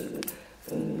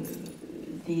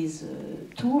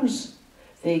tools.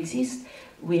 They exist.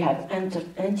 We have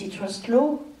antitrust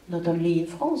law, not only in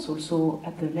France, also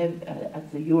at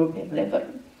the European level.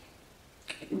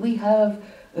 We have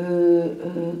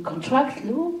contract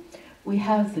law. We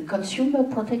have the consumer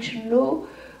protection law.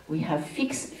 We have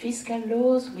fiscal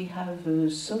laws. We have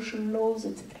social laws,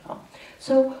 etc.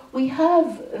 So we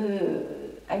have,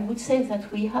 I would say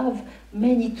that we have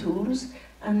many tools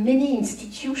and many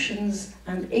institutions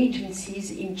and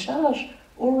agencies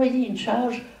already in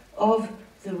charge of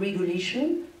the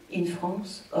regulation in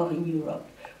France or in Europe.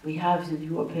 We have the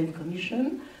European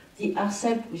Commission, the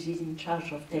ARCEP, which is in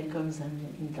charge of telecoms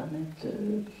and internet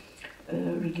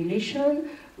regulation.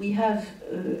 We have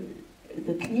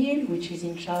the CNIL, which is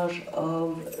in charge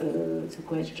of the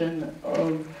question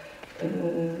of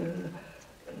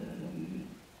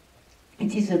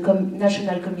it is a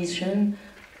national commission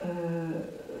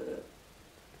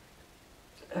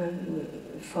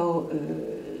for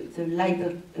the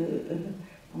labor.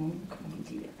 Comment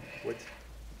dire? What?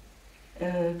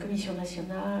 Commission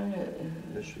nationale.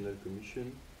 National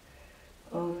Commission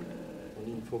on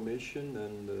information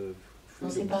and. Non,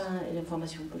 c'est pas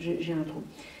l'information. J'ai un trou.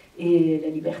 Et la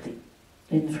liberté,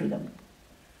 and freedom.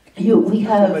 We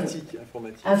have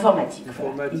informatique.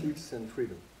 Informatics and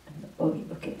freedom.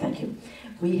 Okay, thank you.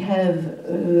 We have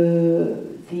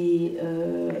the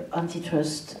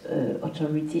antitrust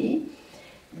authority.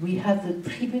 We have the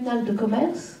Tribunal de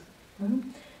Commerce.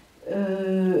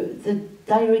 The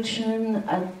direction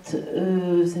at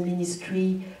the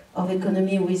Ministry of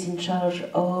Economy, who is in charge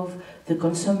of the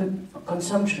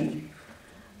consumption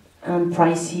and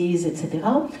prices,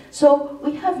 etc. So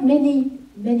we have many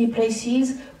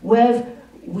places where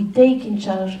we take in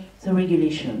charge the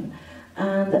regulation.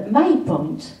 And my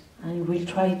point, I will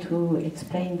try to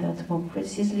explain that more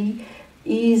precisely,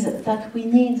 is that we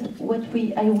need what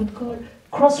I would call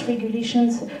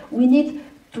cross-regulations. We need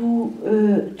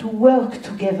to work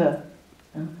together.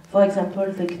 For example,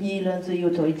 the CNIL and the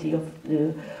authority of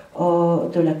the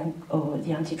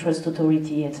antitrust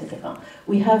authority, etc.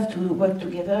 We have to work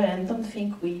together, and don't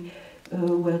think we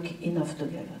work enough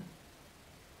together.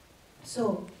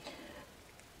 So,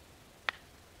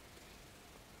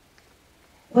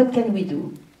 what can we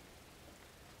do?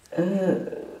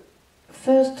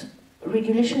 First,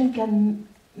 regulation can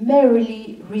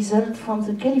merely result from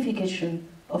the qualification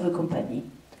of a company.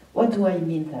 What do I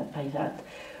mean by that?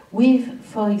 With,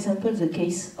 for example, the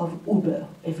case of Uber.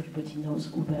 Everybody knows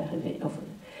Uber.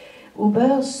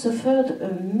 Uber suffered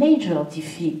a major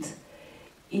defeat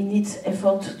in its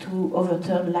effort to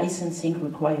overturn licensing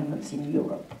requirements in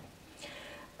Europe.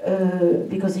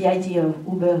 Because the idea of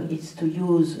Uber is to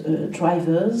use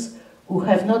drivers who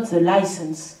have not the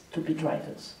license to be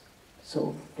drivers.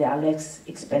 So they are less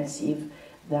expensive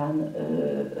than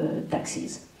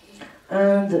taxis.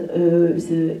 And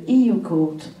the EU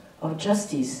Court of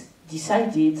Justice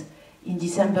decided in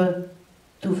December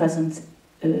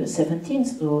 2017,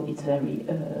 so it's very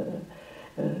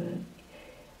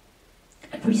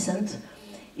recent.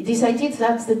 It decided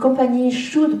that the company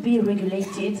should be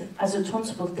regulated as a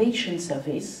transportation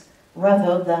service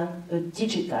rather than a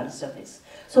digital service.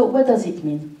 So what does it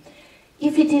mean?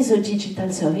 If it is a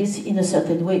digital service, in a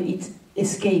certain way, it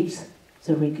escapes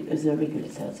the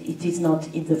regulators. It is not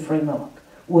in the framework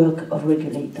of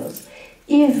regulators.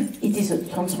 If it is a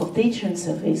transportation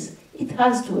service, it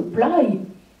has to apply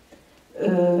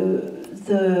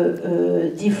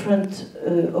the different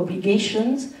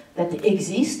obligations that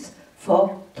exist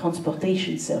for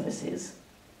transportation services.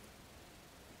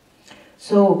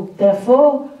 So,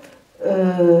 therefore,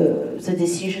 the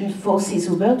decision forces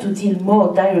Uber to deal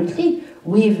more directly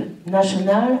with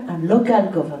national and local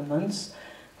governments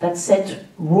that set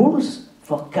rules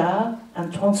for car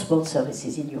and transport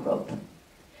services in Europe.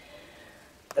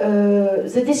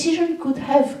 The decision could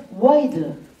have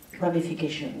wider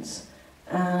ramifications.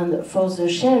 And for the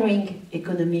sharing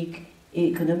economy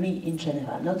in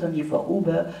general, not only for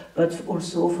Uber, but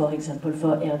also, for example,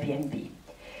 for Airbnb.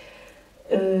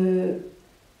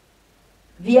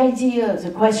 The idea,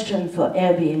 the question for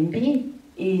Airbnb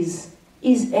is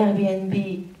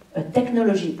Airbnb a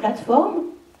technology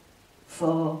platform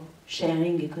for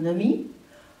sharing economy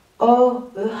or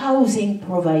a housing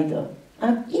provider?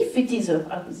 And if it is a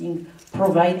housing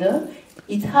provider,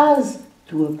 it has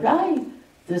to apply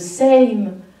the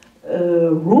same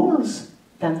rules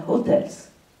than hotels.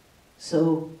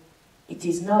 So it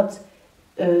is not,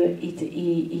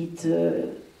 it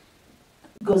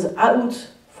goes out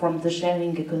from the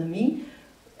sharing economy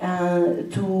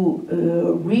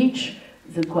to reach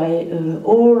the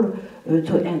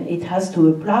and it has to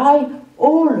apply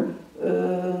all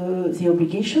the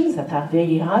obligations that are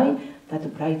very high that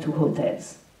apply to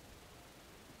hotels.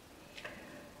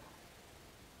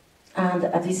 And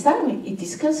at this time, it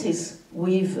discusses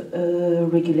with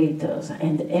regulators,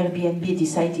 and Airbnb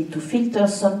decided to filter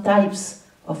some types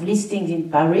of listings in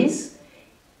Paris,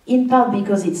 in part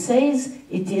because it says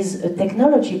it is a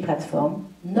technology platform,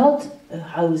 not a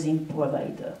housing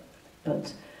provider.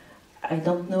 But I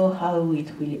don't know how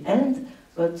it will end,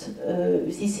 but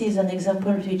this is an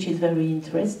example which is very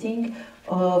interesting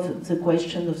of the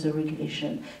question of the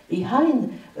regulation.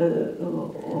 Behind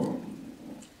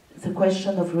the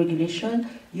question of regulation,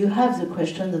 you have the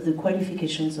question of the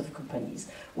qualifications of companies.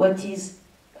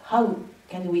 How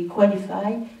can we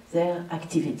qualify their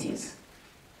activities?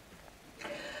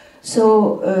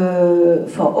 So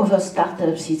for other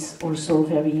startups, it's also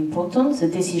very important. The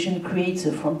decision creates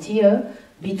a frontier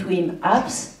between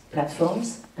apps,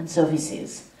 platforms, and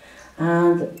services.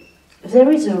 And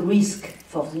there is a risk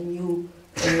for the new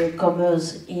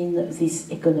commerce in this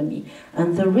economy.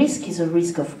 And the risk is a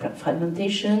risk of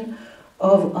fragmentation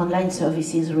of online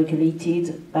services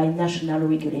regulated by national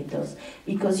regulators.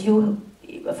 Because you,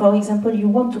 for example, you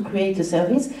want to create a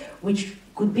service which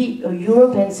could be a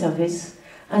European service,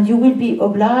 and you will be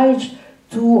obliged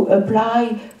to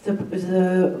apply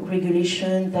the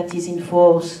regulation that is in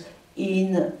force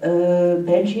in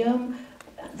Belgium,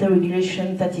 the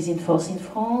regulation that is in force in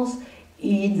France,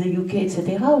 in the UK,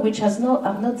 etc., which are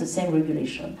not the same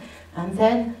regulation. And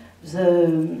then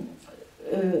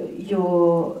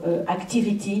your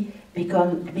activity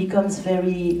becomes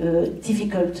very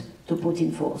difficult to put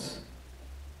in force.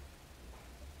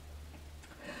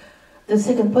 The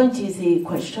second point is the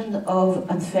question of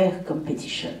unfair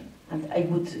competition. And I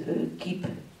would keep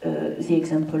the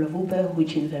example of Uber,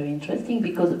 which is very interesting,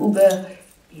 because Uber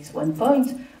is one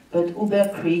point, but Uber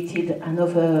created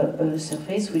another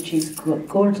service which is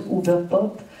called Uber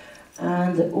Pop,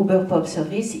 and Uber Pop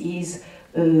service is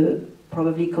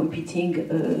probably competing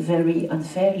very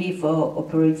unfairly for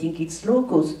operating its low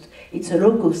cost. It's a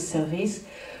low cost service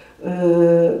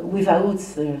without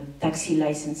the taxi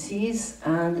licenses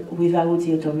and without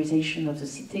the authorization of the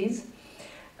cities.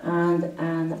 And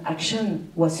an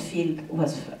action was filed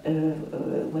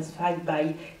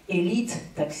by Elite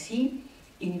Taxi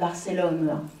in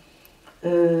Barcelona,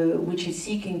 which is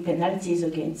seeking penalties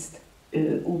against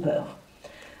Uber.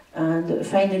 And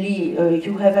finally,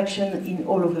 you have action in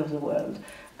all over the world.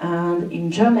 And in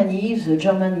Germany, the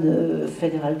German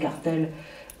Federal Cartel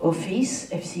Office,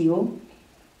 FCO,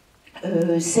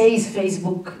 says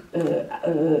Facebook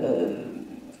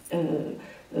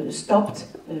stopped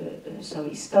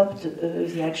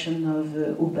the action of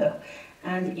Uber.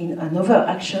 And in another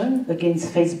action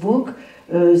against Facebook,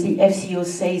 the FCO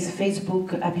says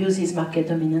Facebook abuses market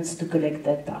dominance to collect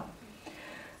data.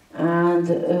 And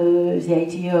the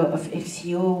idea of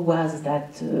FCO was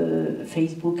that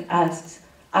Facebook acts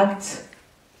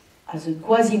as a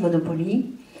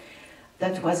quasi-monopoly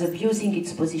that was abusing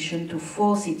its position to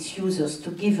force its users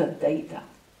to give up data.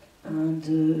 And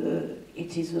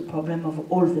it is a problem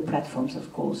of all the platforms,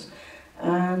 of course.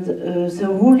 And the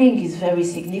ruling is very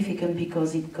significant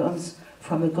because it comes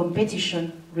from a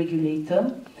competition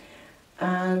regulator.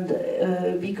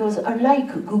 And because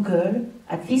unlike Google,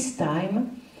 at this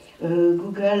time,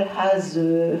 Google has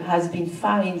been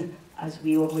fined, as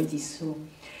we already saw,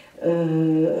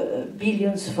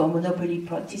 billions for monopoly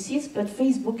practices, but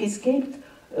Facebook escaped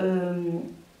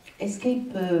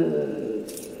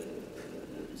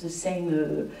the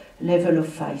same level of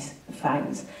fines.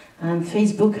 And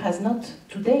Facebook has not,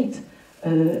 to date,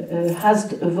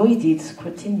 has avoided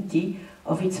scrutiny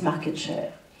of its market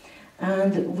share.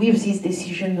 And with this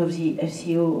decision of the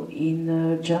FCO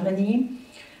in Germany,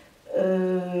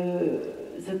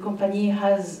 the company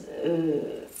has,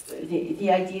 the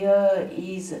idea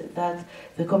is that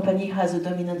the company has a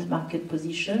dominant market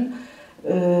position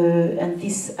and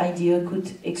this idea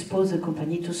could expose the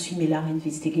company to similar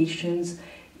investigations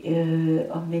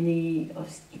on many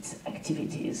of its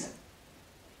activities.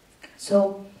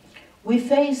 So we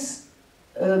face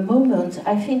a moment,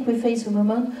 I think we face a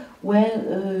moment where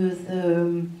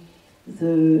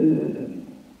the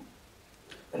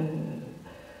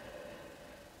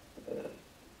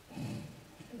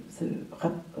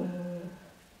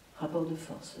rapport de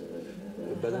force.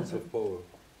 The balance of power.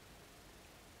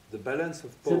 The balance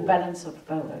of power. The balance of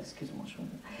power, excuse-moi.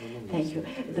 Thank you.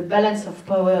 The balance of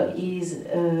power is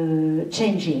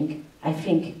changing. I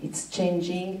think it's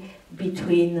changing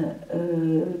between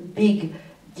big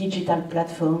digital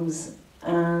platforms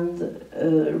and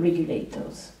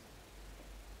regulators.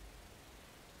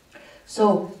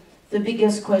 So the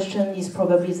biggest question is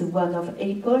probably the one of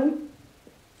Apple,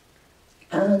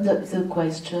 and the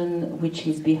question which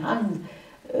is behind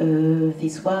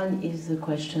this one is the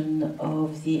question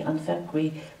of the unfair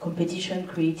competition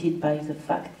created by the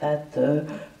fact that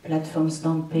platforms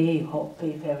don't pay or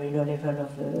pay very low level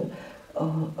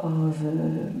of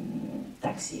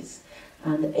taxes.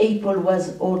 And Apple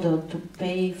was ordered to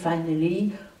pay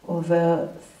finally over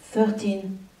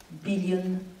 13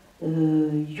 billion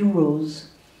euros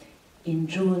in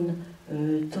June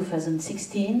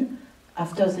 2016,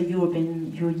 after the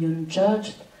European Union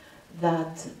judged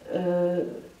that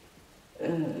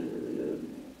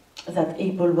that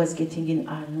Apple was getting in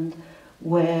Ireland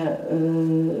were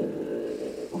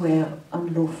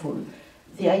unlawful.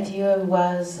 The idea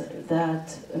was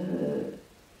that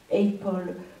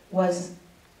Apple was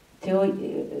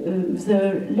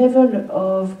the level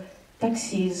of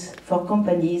taxes for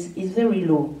companies is very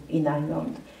low in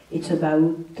Ireland. It's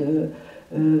about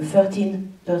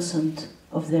 13%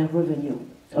 of their revenue,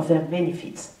 of their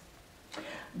benefits,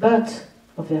 but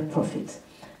of their profits.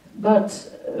 But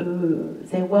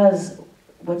there was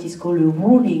what is called a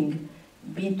ruling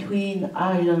between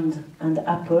Ireland and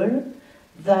Apple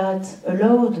that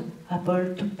allowed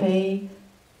Apple to pay,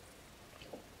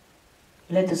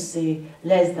 let us say,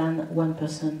 less than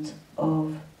 1%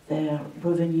 of their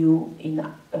revenue in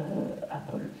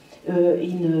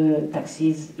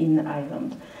taxes in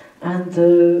Ireland. And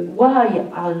why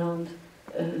Ireland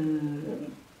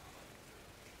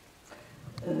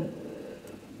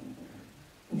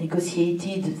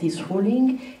negotiated this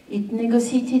ruling? It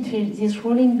negotiated this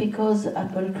ruling because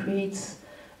Apple creates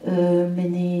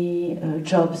many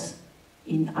jobs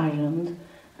in Ireland,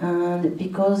 and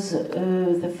because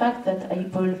the fact that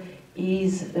Apple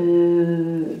is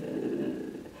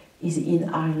in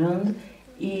Ireland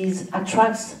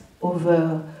attracts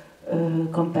other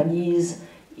companies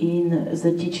in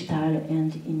the digital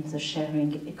and in the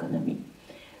sharing economy.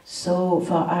 So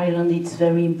for Ireland, it's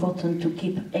very important to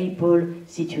keep Apple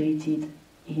situated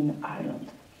in Ireland.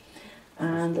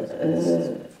 And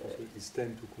it's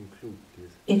time to conclude,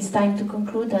 please. It's time to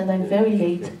conclude, and I'm very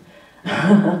late.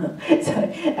 So,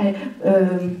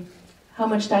 how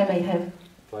much time I have?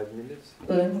 5 minutes.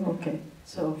 Okay,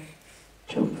 so,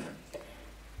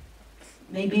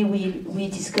 maybe we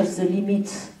discuss the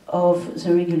limits of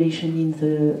the regulation in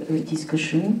the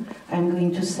discussion. I'm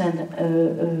going to send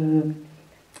an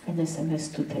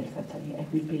SMS to tell that I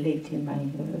will be late in my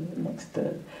next...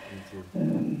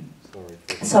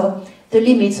 So, the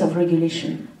limits of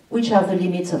regulation. Which are the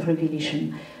limits of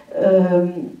regulation?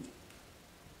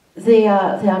 There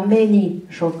are many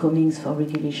shortcomings for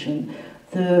regulation.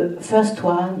 The first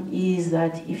one is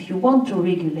that if you want to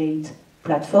regulate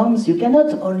platforms, you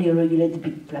cannot only regulate the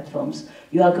big platforms,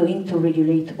 you are going to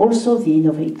regulate also the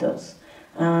innovators.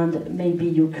 And maybe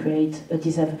you create a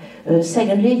disadvantage.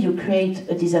 Secondly, you create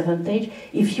a disadvantage.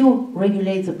 If you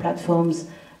regulate the platforms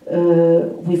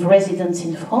with residence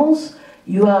in France,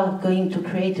 you are going to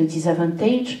create a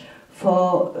disadvantage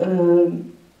for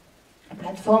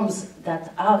platforms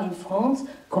that are in France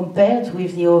compared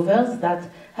with the others that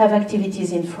have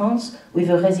activities in France with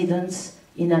a residence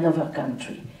in another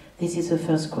country. This is the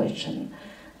first question.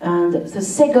 And the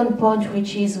second point,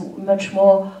 which is much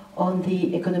more on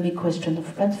the economic question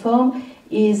of platform,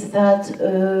 is that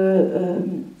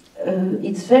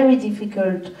it's very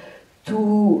difficult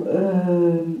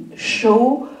to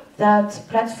show that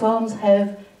platforms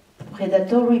have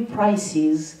predatory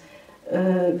prices,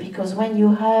 because when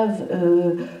you have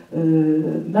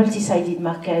multi-sided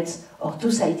markets or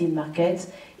two-sided markets,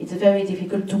 it's very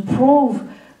difficult to prove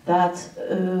that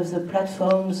the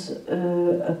platforms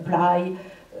apply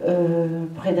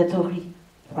predatory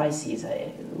prices.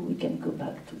 We can go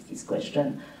back to this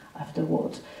question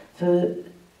afterwards. The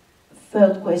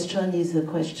third question is the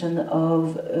question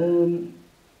of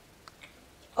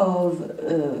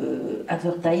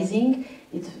advertising.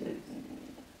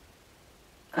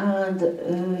 And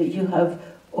you have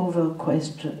other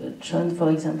questions, for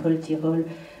example, Tirol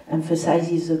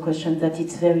emphasizes the question that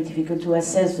it's very difficult to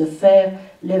assess the fair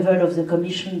level of the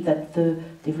commission that the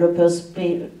developers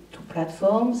pay to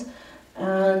platforms,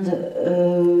 and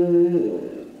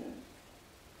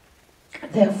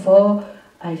therefore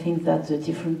I think that the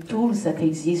different tools that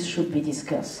exist should be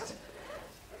discussed.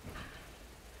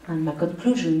 And my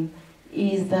conclusion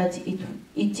is that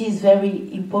it is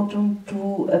very important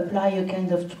to apply a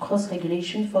kind of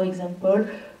cross-regulation, for example.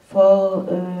 For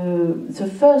the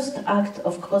first act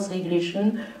of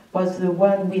cross-regulation was the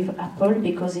one with Apple,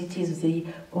 because it is the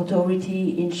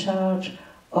authority in charge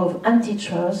of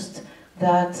antitrust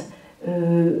that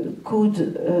could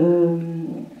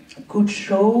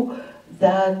show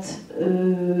that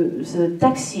the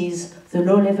taxes, the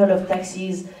low level of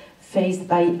taxes faced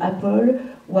by Apple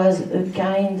was a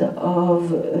kind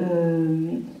of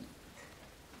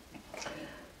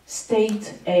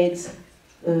state aid,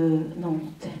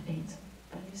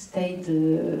 state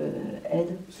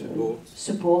aid,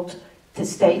 support,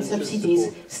 state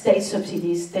subsidies,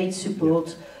 state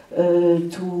support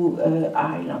to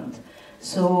Ireland.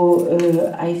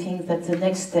 So I think that the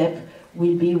next step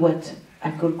will be what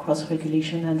I call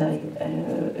cross-regulation, and I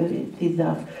did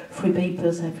have 3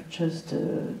 papers I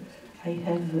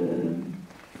have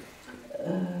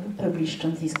published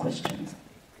on these questions.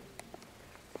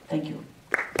 Thank you.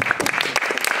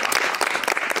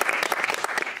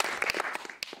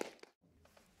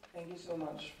 Thank you so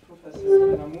much, Professor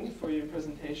BENHAMOU, for your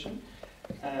presentation.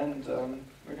 And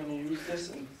we're going to use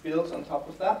this and build on top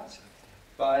of that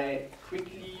by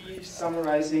quickly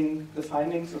summarizing the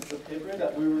findings of the paper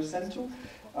that we were sent to,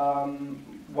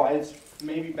 why it's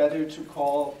maybe better to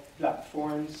call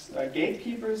platforms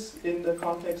gatekeepers in the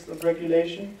context of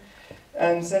regulation.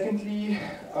 And secondly,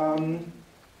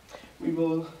 we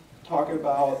will talk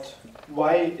about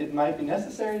why it might be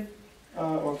necessary,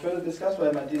 or further discuss why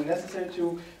it might be necessary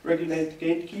to regulate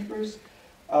gatekeepers.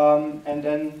 And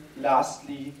then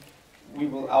lastly, we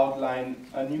will outline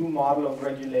a new model of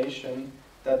regulation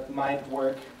that might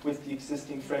work with the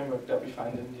existing framework that we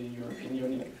find in the European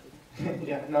Union.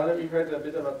 Yeah, now that we've heard a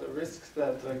bit about the risks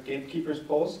that gatekeepers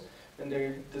pose when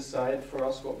they decide for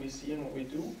us what we see and what we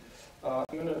do, I'm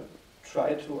going to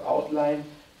try to outline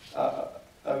a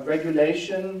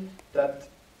regulation that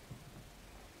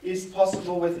is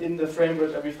possible within the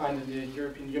framework that we find in the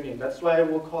European Union. That's why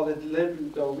we call it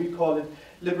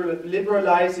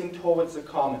liberalizing towards the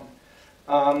common.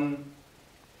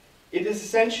 It is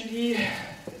essentially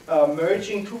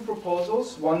merging 2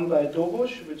 proposals, one by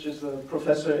Doboš, which is a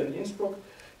professor in Innsbruck,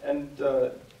 and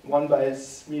one by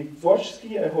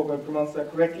Smivorski, I hope I pronounced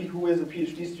that correctly, who is a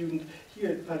PhD student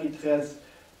here at Paris 13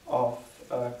 of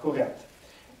Corrèze.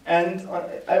 And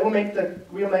we'll make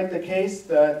the case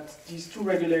that these 2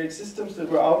 regulated systems that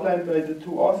were outlined by the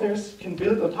 2 authors can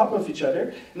build on top of each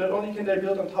other. Not only can they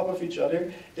build on top of each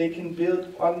other, they can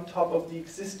build on top of the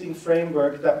existing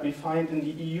framework that we find in the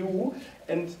EU,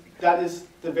 and that is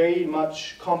the very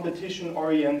much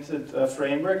competition-oriented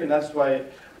framework, and that's why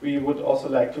we would also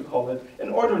like to call it an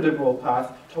order-liberal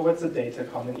path towards a data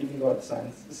common, even though it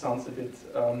sounds a bit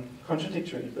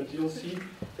contradictory, but you'll see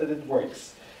that it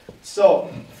works. So,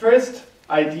 first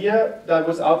idea that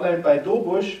was outlined by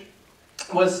Doboš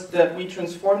was that we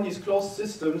transform these closed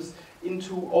systems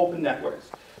into open networks.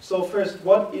 So first,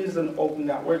 what is an open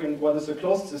network and what is a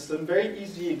closed system? Very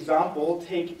easy example,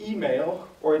 take email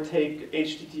or take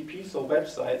HTTP, so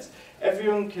websites.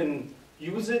 Everyone can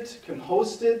use it, can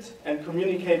host it, and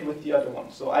communicate with the other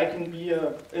one. So I can be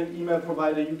an email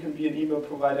provider, you can be an email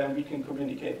provider, and we can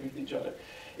communicate with each other.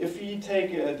 If we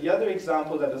take the other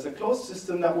example that is a closed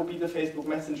system, that would be the Facebook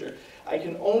Messenger. I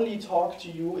can only talk to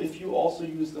you if you also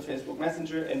use the Facebook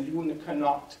Messenger, and you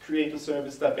cannot create a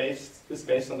service that is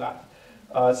based on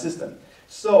that system.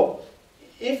 So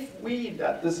if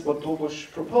that is what Doboš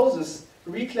proposes,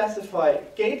 reclassify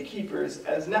gatekeepers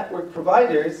as network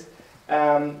providers,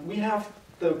 we have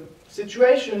the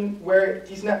situation where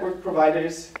these network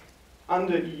providers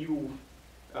under EU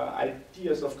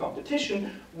ideas of competition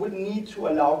would need to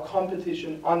allow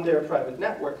competition on their private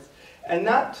networks. And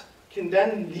that can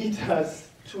then lead us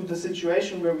to the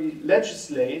situation where we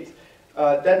legislate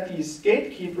that these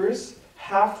gatekeepers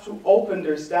have to open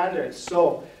their standards.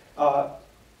 So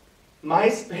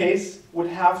MySpace would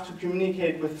have to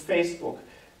communicate with Facebook.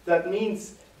 That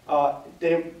means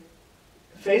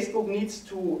Facebook needs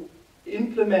to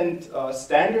implement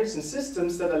standards and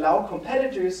systems that allow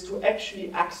competitors to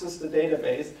actually access the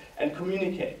database and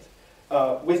communicate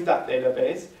with that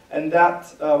database. And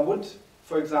that would,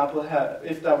 for example,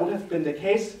 if that would have been the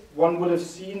case, one would have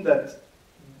seen that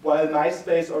while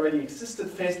MySpace already existed,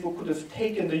 Facebook could have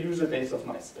taken the user base of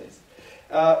MySpace.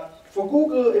 For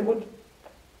Google, it would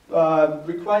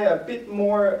require a bit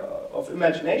more of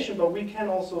imagination, but we can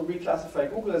also reclassify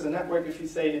Google as a network if we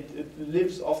say it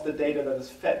lives off the data that is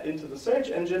fed into the search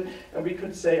engine, and we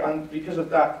could say, because of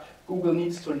that, Google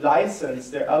needs to license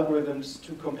their algorithms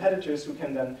to competitors who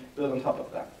can then build on top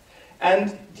of that.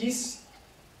 And these,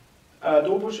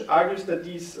 Dobush argues that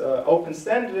these open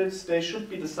standards, they should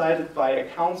be decided by a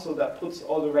council that puts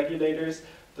all the regulators,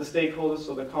 the stakeholders,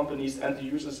 so the companies and the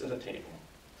users at a table.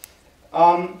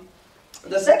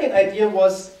 The second idea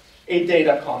was a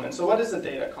data common. So what is a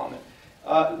data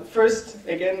common? First,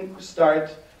 again, start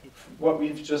what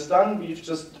we've just done. We've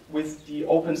just, with the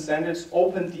open standards,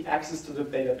 opened the access to the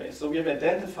database. So we have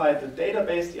identified the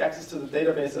database, the access to the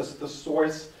database as the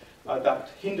source that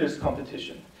hinders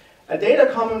competition. A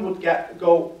data common would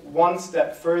go one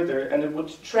step further, and it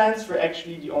would transfer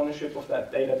actually the ownership of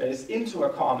that database into a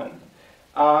common.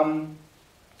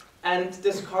 And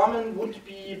this common would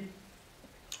be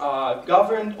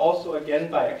governed also again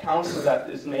by a council that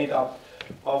is made up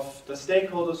of the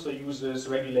stakeholders, so users,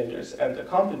 regulators, and the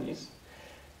companies.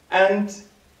 And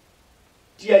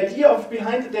the idea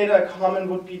behind the data common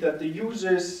would be that the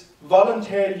users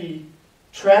voluntarily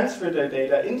transfer their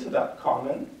data into that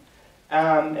common,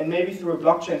 and maybe through a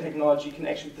blockchain technology can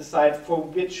actually decide for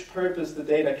which purpose the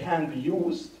data can be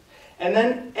used. And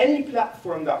then any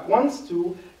platform that wants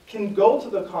to can go to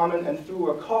the common, and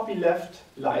through a copyleft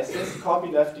license,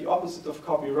 copyleft, the opposite of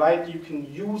copyright, you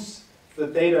can use the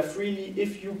data freely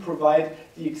if you provide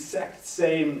the exact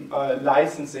same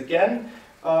license again,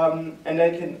 and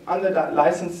they can, under that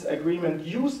license agreement,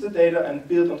 use the data and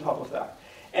build on top of that.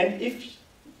 And if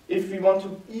we want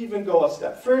to even go a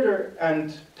step further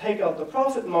and take out the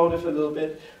profit motive a little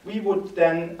bit, we would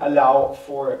then allow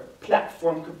for give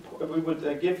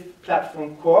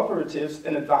platform cooperatives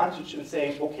an advantage in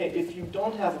saying, okay, if you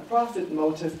don't have a profit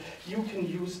motive, you can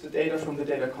use the data from the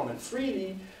data common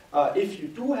freely. If you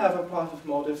do have a profit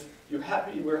motive,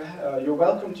 you're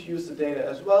welcome to use the data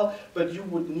as well, but you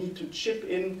would need to chip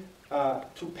in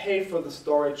to pay for the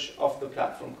storage of the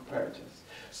platform cooperatives.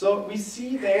 So we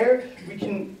see there,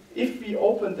 if we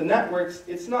open the networks,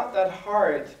 it's not that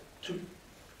hard to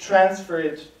transfer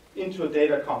it into a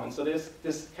data common. So there's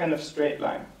this kind of straight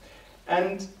line.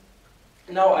 And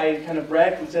now I kind of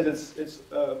bragged and said it's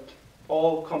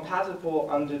all compatible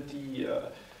under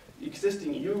the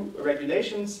existing EU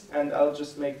regulations, and I'll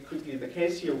just make quickly the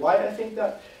case here why I think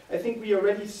that. I think we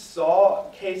already saw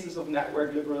cases of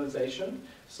network liberalization.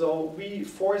 So we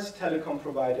forced telecom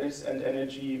providers and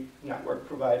energy network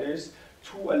providers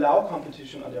to allow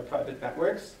competition on their private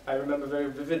networks. I remember very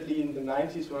vividly in the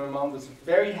 90s when my mom was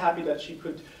very happy that she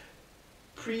could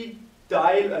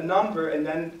pre-dial a number and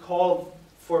then call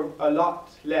for a lot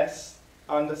less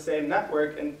on the same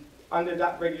network. And under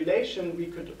that regulation, we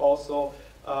could also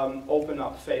open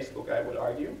up Facebook, I would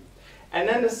argue. And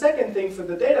then the second thing for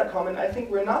the data common, I think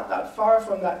we're not that far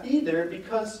from that either,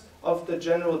 because of the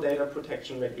general data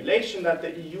protection regulation that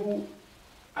the EU,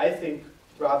 I think,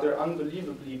 rather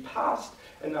unbelievably passed,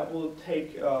 and that will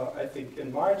take, I think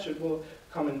in March, it will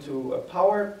come into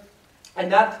power. And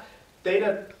that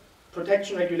data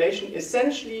protection regulation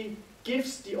essentially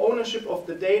gives the ownership of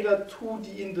the data to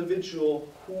the individual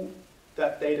who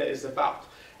that data is about.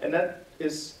 And that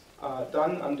is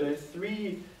done under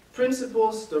 3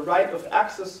 principles: the right of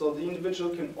access, so the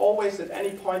individual can always at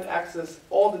any point access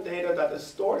all the data that is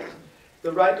stored;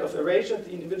 the right of erasure,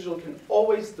 the individual can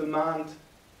always demand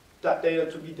that data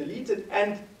to be deleted;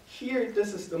 and here,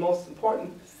 this is the most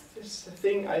important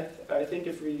thing, I think,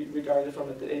 if we regard it from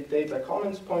a data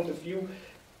commons point of view,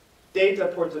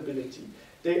 data portability.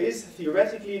 There is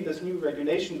theoretically in this new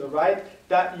regulation the right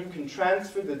that you can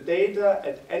transfer the data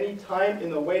at any time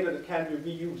in a way that it can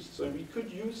be reused. So we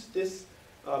could use this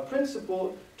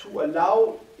principle to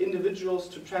allow individuals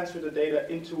to transfer the data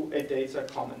into a data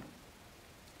common.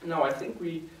 Now, I think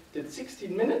we did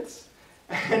 16 minutes,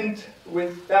 and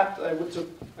with that,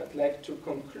 I'd like to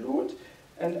conclude.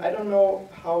 And I don't know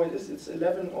how it is. It's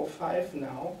 11:05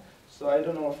 now, so I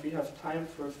don't know if we have time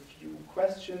for a few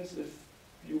questions. If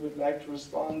you would like to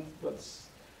respond, what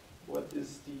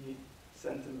is the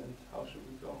sentiment? How should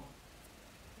we go?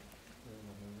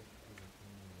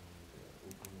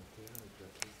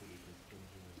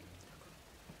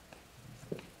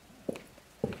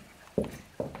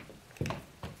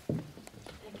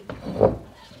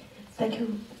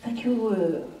 Thank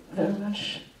you very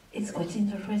much. It's quite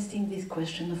interesting, this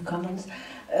question of commons.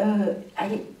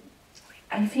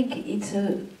 I think it's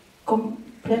a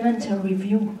complementary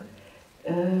view.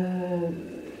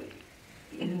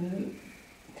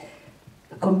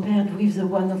 compared with the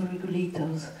one of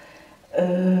regulators.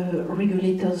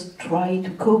 Regulators try to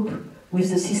cope with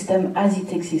the system as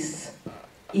it exists,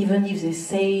 even if they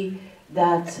say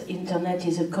that internet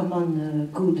is a common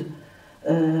good,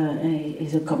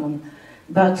 is a common,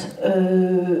 but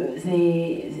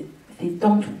they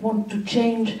don't want to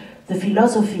change the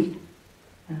philosophy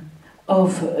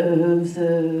of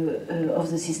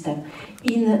the system.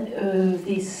 In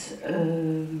this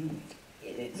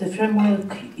the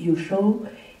framework you show,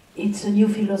 it's a new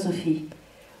philosophy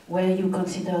where you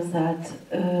consider that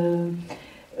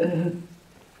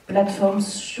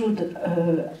platforms should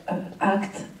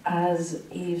act as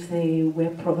if they were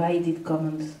provided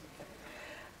commons.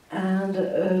 And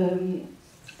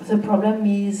the problem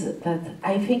is that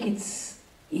I think it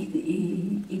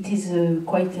is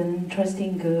quite an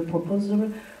interesting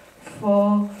proposal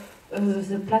for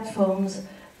the platforms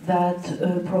that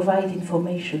provide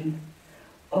information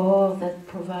or that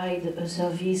provide a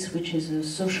service which is a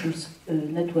social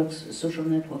network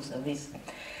service.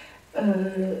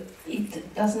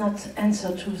 It does not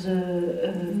answer to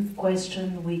the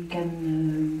question we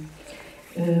can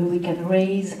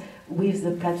raise with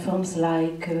the platforms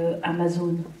like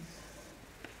Amazon,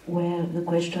 where the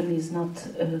question is not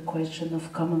a question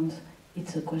of commons,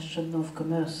 it's a question of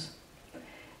commerce.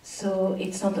 So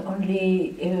it's not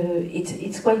only,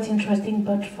 it's quite interesting,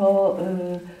 but for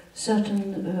a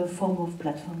certain form of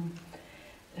platform.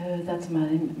 That's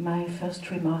my first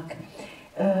remark.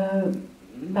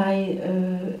 My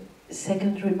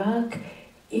second remark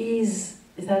is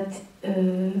that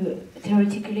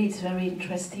theoretically it's very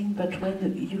interesting, but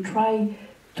when you try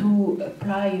to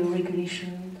apply a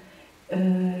regulation,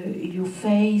 you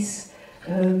face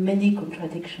many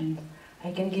contradictions.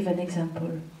 I can give an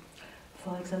example.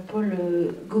 For example,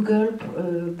 Google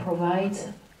provides,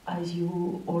 as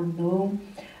you all know,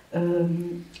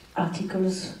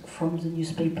 articles from the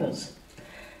newspapers.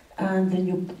 And the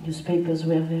newspapers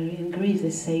were very angry. They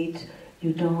said,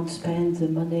 you don't spend the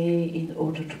money in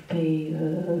order to pay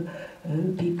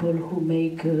people who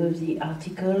make the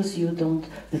articles. You don't,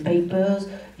 the papers.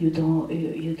 You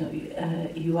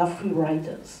have free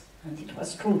riders, and it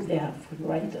was true. They have free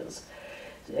riders.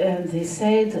 And they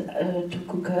said to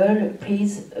Google,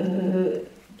 please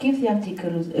give the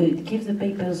articles, give the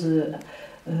papers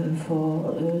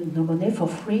for no money, for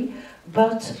free,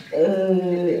 but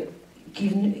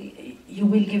you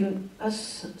will give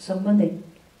us some money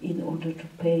in order to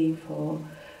pay for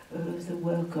the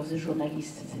work of the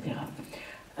journalists, etc.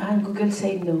 And Google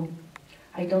said no,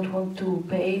 I don't want to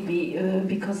pay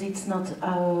because it's not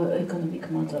our economic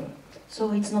model.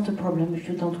 So it's not a problem. If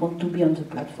you don't want to be on the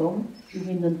platform, you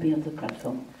will not be on the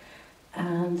platform.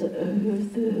 And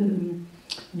the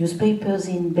newspapers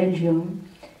in Belgium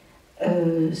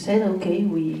said, okay,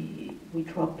 you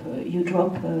drop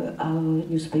our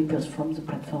newspapers from the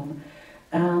platform.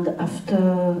 And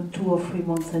after 2 or 3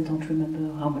 months, I don't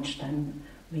remember how much time,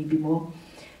 maybe more,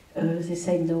 they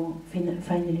said no,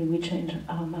 finally we changed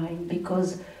our mind,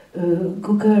 because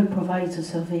Google provides a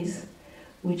service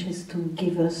which is to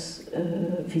give us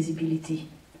visibility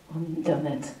on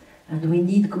internet. And we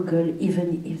need Google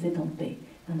even if they don't pay.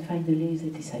 And finally they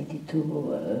decided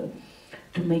to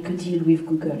make a deal with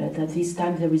Google. And at this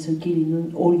time there is a deal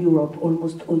in all Europe,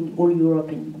 almost all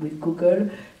Europe with Google.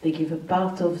 They give a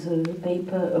part of the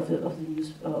paper, of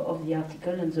the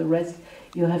article, and the rest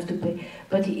you have to pay.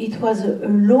 But it was a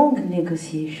long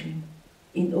negotiation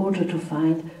in order to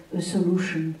find a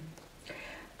solution.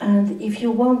 And if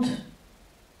you want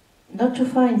not to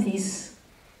find this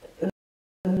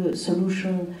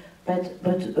solution,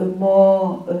 but a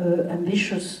more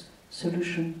ambitious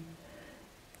solution,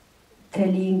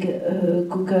 telling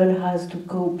Google has to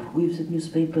cope with the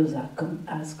newspapers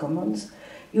as commons,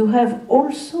 you have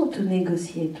also to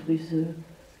negotiate with the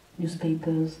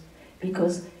newspapers,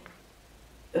 because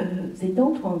they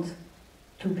don't want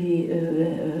to be,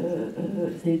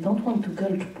 they don't want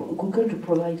Google to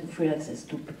provide free access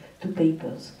to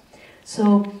papers.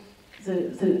 So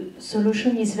the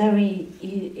solution is very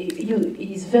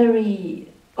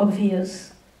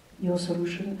obvious, your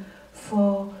solution,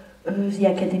 for the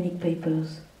academic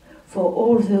papers, for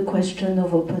all the question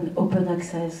of open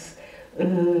access,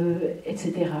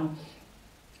 etc.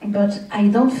 But I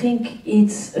don't think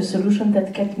it's a solution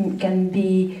that can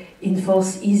be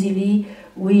enforced easily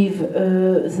with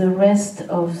the rest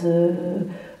of the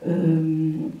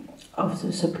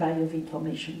supply of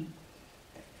information.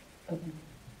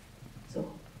 So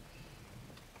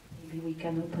maybe we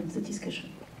can open the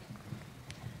discussion.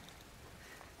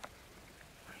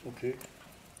 Okay.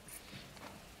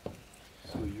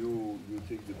 So you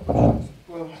take the questions.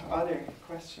 Well, are there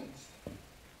questions?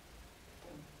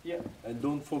 Yeah. And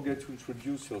don't forget to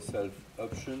introduce yourself,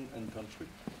 option and country.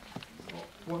 So,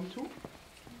 1, 2.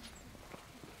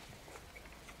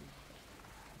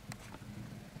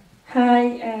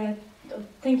 Hi,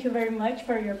 thank you very much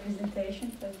for your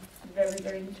presentation. It was very,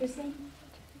 very interesting.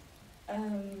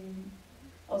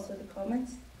 Also the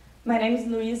comments. My name is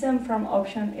Luisa. I'm from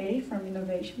Option A, from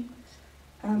Innovation.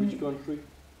 Which country?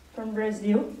 From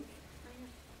Brazil.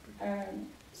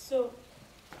 So,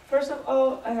 first of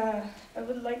all, I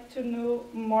would like to know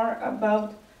more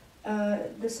about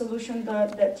the solution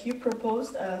that you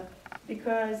proposed,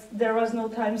 because there was no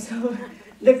time, so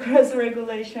the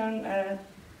cross-regulation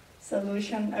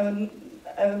solution,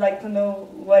 I would like to know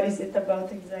what is it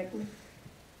about exactly.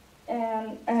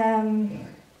 And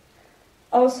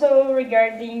also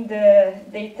regarding the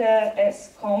data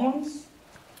as commons,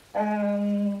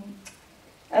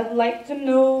 I'd like to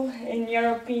know, in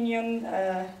your opinion,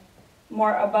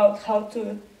 more about how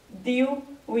to deal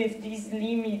with these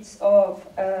limits of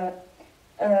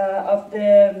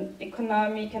the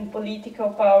economic and political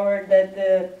power that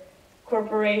the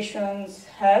corporations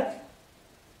have,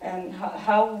 and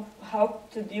how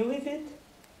to deal with it.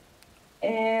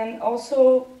 And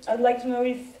also, I'd like to know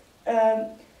if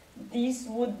this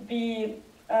would be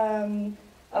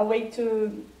a way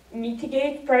to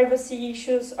mitigate privacy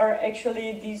issues, or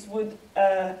actually this would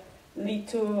lead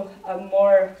to a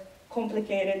more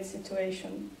complicated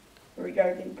situation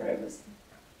regarding privacy.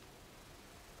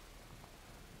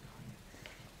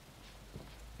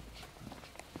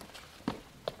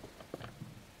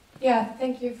 Yeah,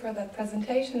 thank you for that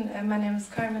presentation. My name is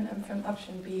Carmen. I'm from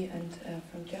Option B and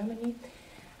from Germany.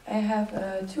 I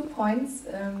have 2 points.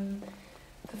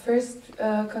 The first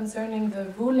concerning the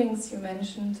rulings you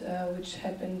mentioned, which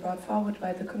had been brought forward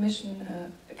by the Commission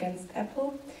against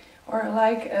Apple, or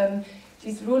like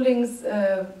these rulings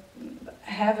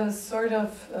have a sort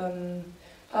of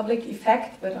public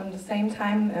effect, but on the same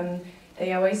time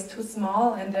they are always too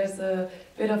small, and there's a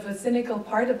bit of a cynical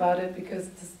part about it, because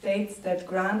the states that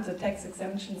grant the tax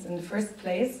exemptions in the first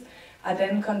place are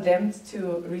then condemned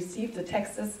to receive the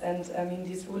taxes, and I mean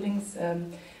these rulings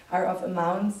are of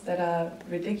amounts that are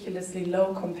ridiculously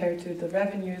low compared to the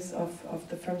revenues of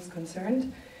the firms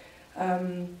concerned.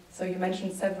 So you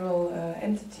mentioned several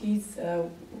entities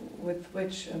with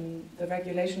which the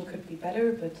regulation could be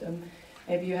better, but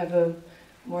maybe you have a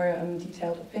more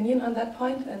detailed opinion on that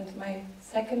point. And my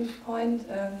second point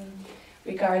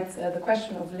regards the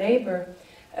question of labor,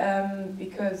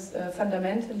 because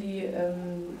fundamentally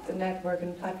the network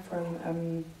and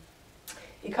platform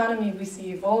economy we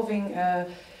see evolving,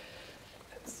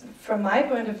 from my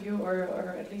point of view,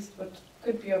 or at least what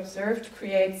could be observed,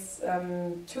 creates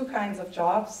 2 kinds of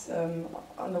jobs.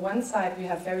 On the one side we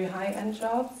have very high-end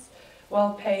jobs,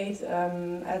 well paid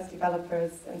as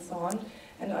developers and so on.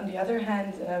 And on the other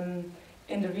hand,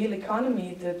 in the real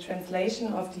economy, the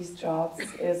translation of these jobs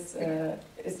is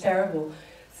terrible.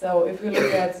 So if we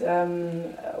look at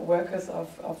workers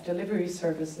of delivery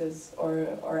services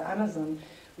or Amazon,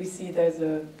 we see there's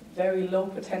a very low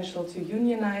potential to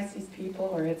unionize these people,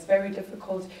 or it's very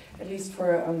difficult, at least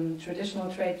for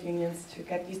traditional trade unions, to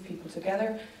get these people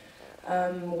together.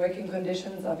 Working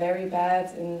conditions are very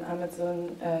bad in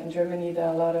Amazon. In Germany, there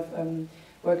are a lot of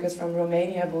workers from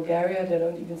Romania, Bulgaria, they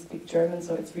don't even speak German,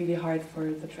 so it's really hard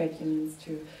for the trade unions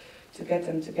to get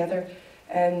them together.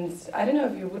 And I don't know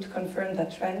if you would confirm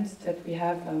that trend, that we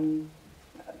have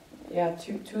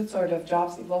two sort of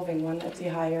jobs evolving, one at the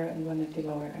higher and one at the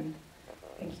lower end.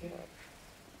 Thank you.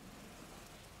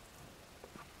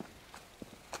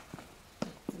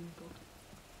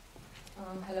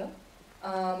 Hello,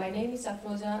 my name is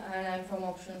Afroza and I'm from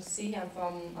Option C. I'm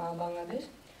from Bangladesh.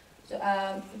 So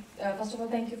first of all,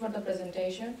 thank you for the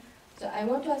presentation. So I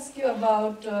want to ask you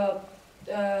about,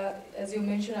 as you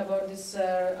mentioned about this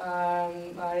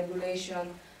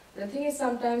regulation. The thing is,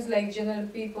 sometimes like general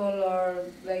people, or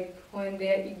like when they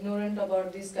are ignorant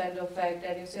about this kind of fact,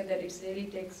 and you said that it really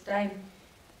takes time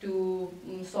to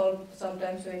solve.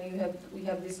 Sometimes when we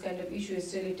have this kind of issue, it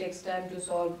really takes time to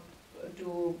solve,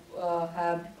 to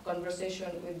have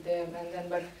conversation with them, and then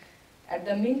but at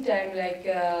the meantime, like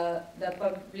the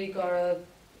public or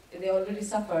they already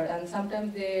suffer, and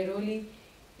sometimes they really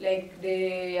like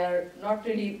they are not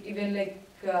really even like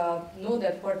know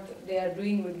that what they are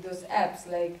doing with those apps.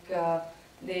 Like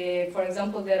they, for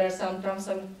example, there are some terms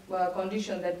and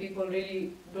conditions that people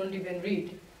really don't even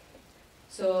read.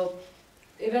 So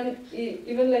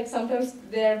even like sometimes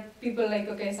there are people like,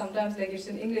 okay, sometimes like it's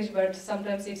in English, but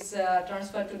sometimes it's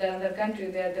transferred to the another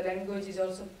country. There the language is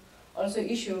also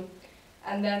issue,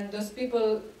 and then those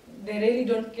people, they really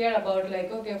don't care about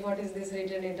like, okay, what is this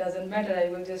written? It doesn't matter. I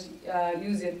will just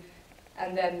use it.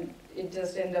 and then it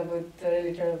just end up with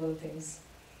really terrible things.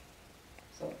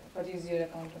 So what is your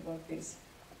account about this?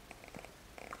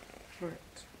 Right.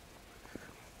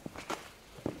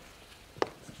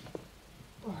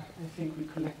 Oh, I think we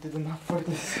collected enough for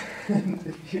this. And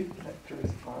if you'd like to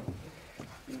respond,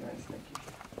 be nice, thank you.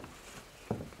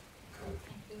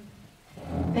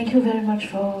 Thank you very much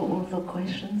for all the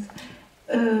questions.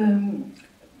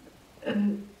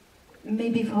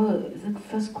 Maybe for the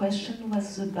first question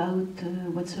was about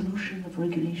what solution of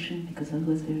regulation, because I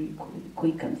was very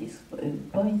quick on this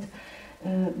point.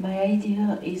 My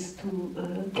idea is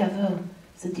to gather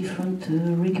the different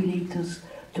regulators,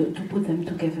 to put them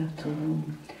together,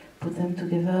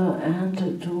 and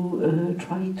to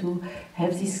try to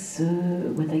have this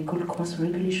what I call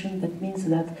cross-regulation. That means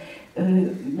that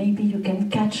maybe you can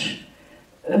catch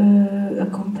a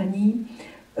company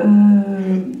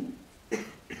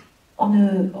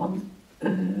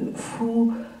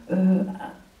through,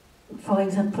 for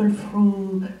example,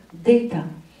 through data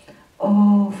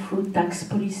or through tax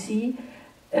policy,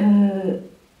 and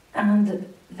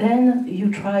then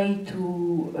you try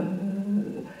to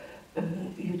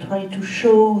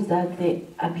show that they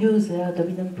abuse their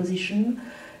dominant position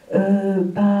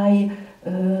by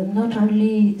not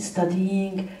only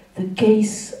studying the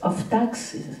case of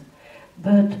taxes,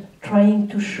 but trying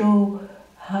to show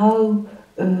how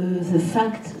the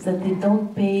fact that they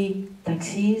don't pay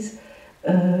taxes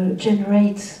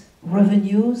generates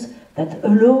revenues that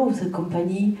allow the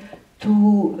company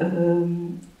to,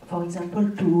 for example,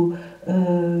 to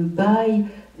buy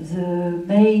the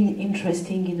main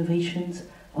interesting innovations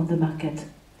on the market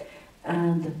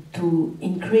and to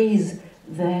increase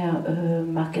their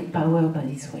market power by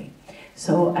this way.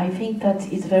 So I think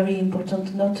that it's very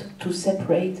important not to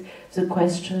separate the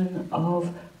question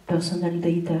of personal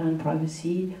data and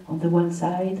privacy on the one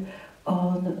side,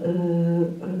 on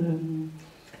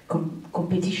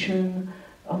competition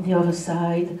on the other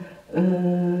side,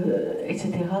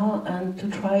 etc., and to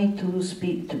try to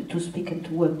speak and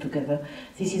to work together.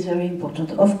 This is very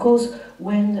important. Of course,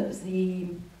 when the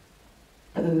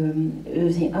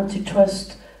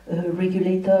antitrust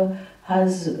regulator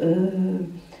has a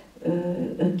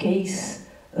case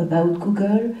about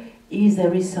Google, if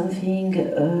there is something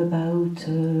about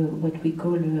what we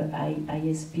call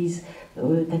ISPs,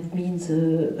 that means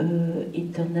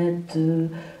Internet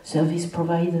Service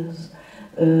Providers,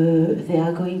 they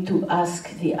are going to ask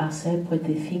the ARCEP what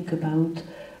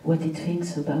it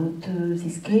thinks about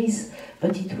this case,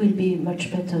 but it will be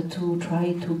much better to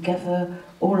try to gather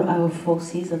all our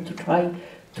forces and to try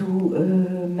to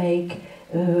make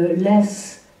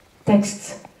less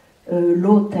texts,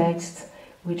 low texts,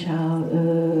 which are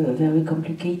very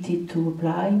complicated to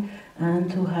apply,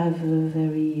 and to have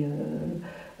very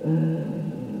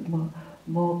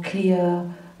more clear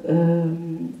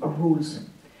rules.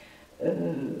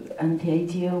 And the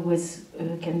idea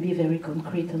can be very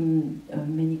concrete in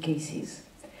many cases.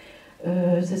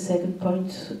 The second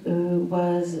point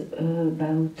was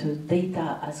about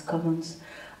data as commons.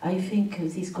 I think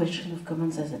this question of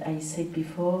commons, as I said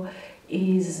before,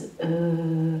 is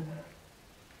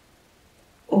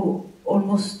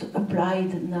almost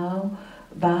applied now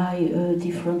by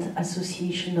different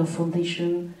association or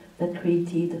foundation that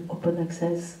created open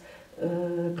access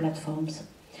platforms.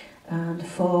 And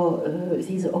for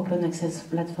these open access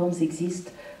platforms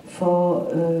exist for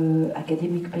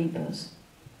academic papers.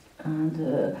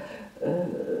 And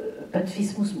but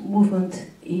this movement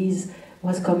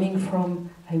was coming from,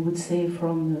 I would say,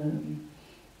 from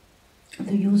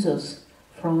the users,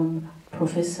 from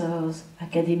professors,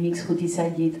 academics who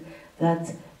decided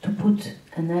that to put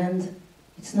an end,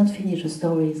 it's not finished, the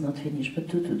story is not finished, but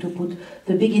to put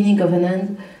the beginning of an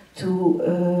end to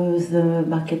the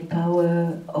market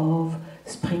power of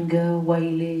Springer,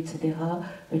 Wiley, etc.,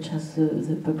 which has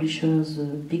the publishers,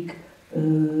 big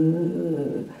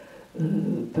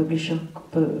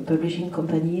publishing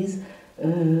companies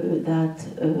that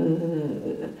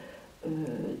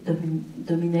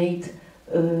dominate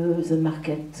the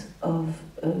market of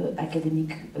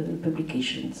academic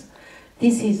publications.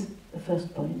 This is the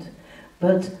first point.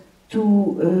 But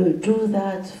to do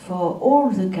that for all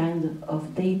the kind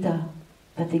of data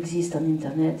that exist on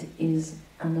internet is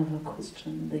another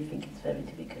question. I think it's very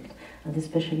difficult, and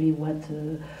especially what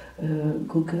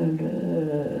Google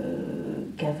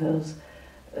gathers.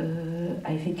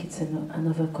 I think it's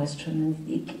another question, and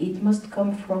it must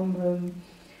come from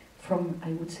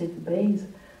I would say the base,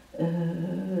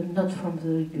 not from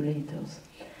the regulators.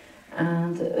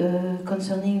 And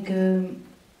concerning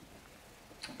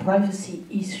privacy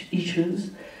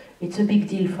issues, it's a big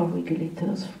deal for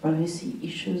regulators, privacy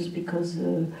issues, because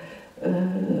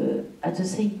as at the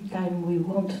same time we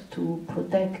want to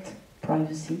protect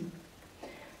privacy,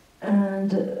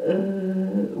 and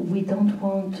we don't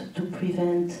want to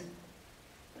prevent,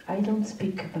 I don't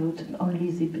speak about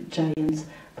only the giants,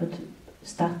 but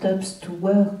startups to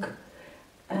work,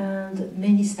 and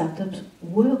many startups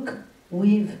work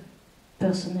with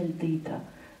personal data,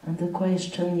 and the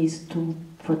question is to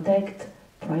protect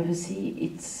privacy.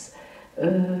 It's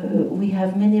we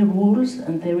have many rules,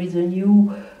 and there is a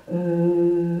new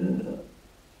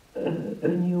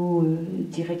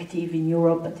directive in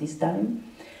Europe at this time,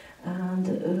 and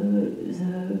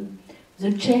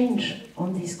the change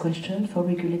on this question for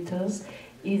regulators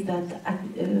is that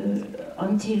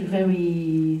until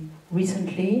very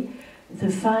recently, the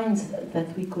fines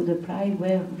that we could apply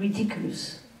were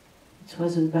ridiculous. It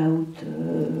was about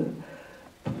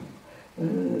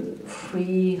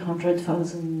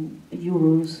 300,000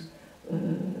 euros.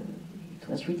 It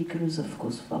was ridiculous, of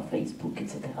course, for Facebook,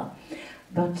 etc.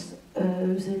 But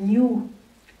the new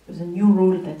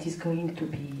rule that is going to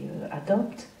be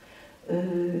adopted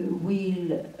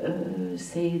will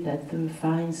say that the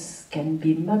fines can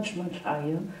be much, much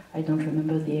higher. I don't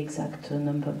remember the exact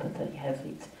number, but I have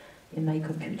it in my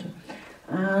computer.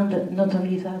 And not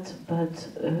only that, but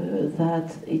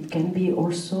that it can be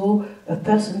also a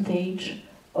percentage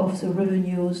of the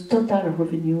revenues, total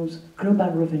revenues,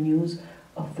 global revenues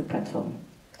of the platform.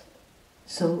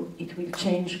 So it will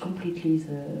change completely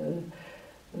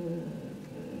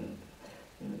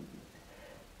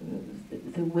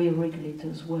the way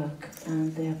regulators work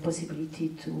and their possibility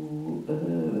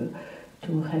to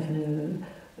have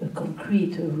a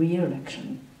concrete, a real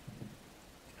action.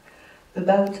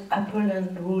 About Apple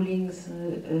and rulings,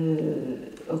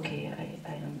 okay,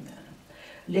 I am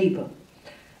labor.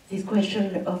 This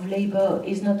question of labor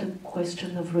is not a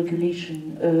question of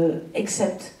regulation,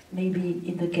 except maybe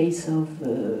in the case of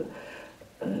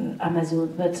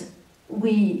Amazon, but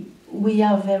we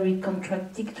are very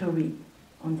contradictory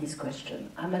on this question.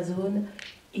 Amazon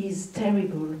is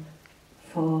terrible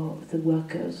for the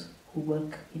workers who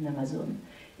work in Amazon.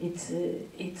 It's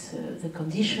the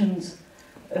conditions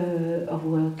of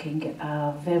working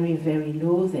are very, very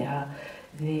low. They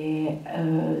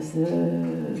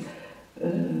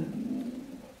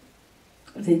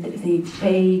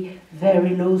pay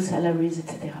very low salaries,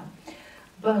 etc.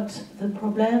 But the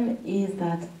problem is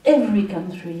that every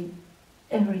country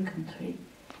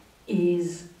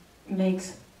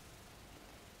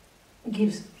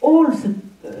gives all the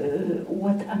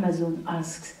what Amazon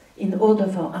asks in order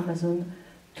for Amazon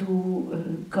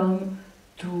to come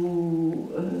to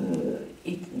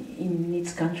in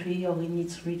its country or in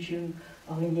its region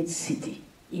or in its city,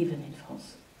 even in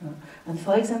France. And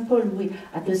for example,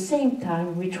 at the same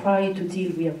time we try to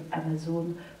deal with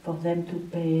Amazon for them to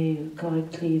pay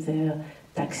correctly their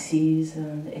taxes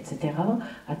and etc.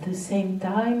 At the same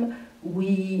time,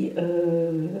 we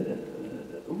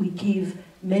give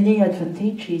many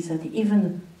advantages and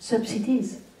even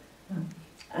subsidies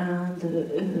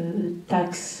and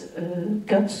tax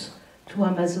cuts to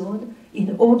Amazon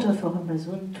in order for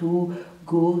Amazon to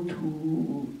go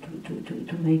to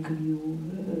make a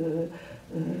new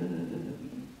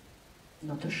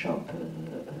not a shop,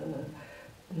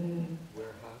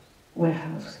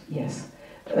 warehouse, yes,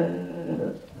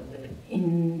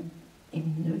 in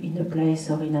a place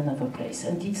or in another place.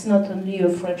 And it's not only a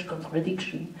French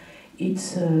contradiction,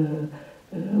 it's a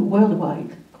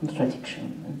worldwide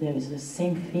contradiction. And there is the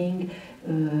same thing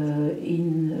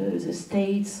in the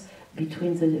States,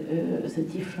 between the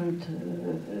different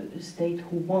states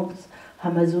who want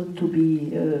Amazon to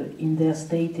be in their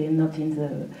state and not in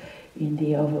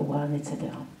the other one,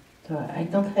 etc. So I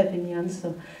don't have any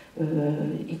answer.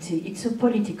 It's a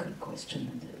political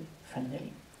question,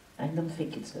 finally. I don't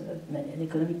think it's an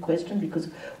economic question, because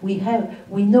we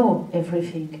know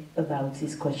everything about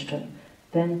this question.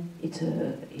 Then it's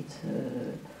a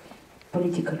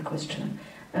political question.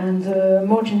 And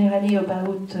more generally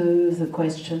about the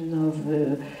question of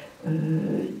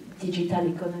digital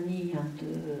economy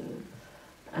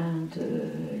and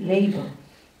labor.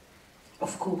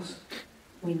 Of course,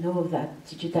 we know that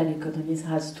digital economy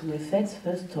has two effects.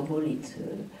 First of all, it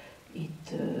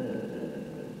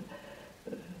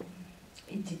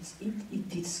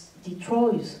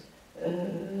destroys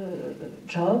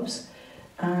jobs,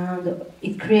 and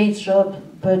it creates jobs,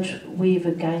 but with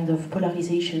a kind of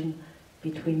polarization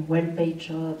between well-paid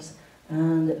jobs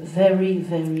and very,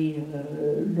 very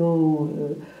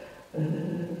low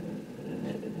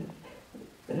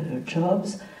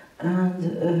jobs.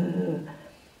 And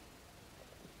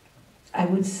I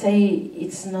would say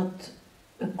it's not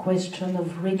a question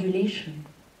of regulation,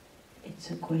 it's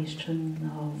a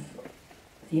question of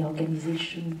the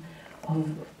organization of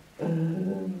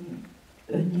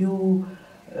a new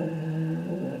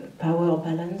power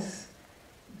balance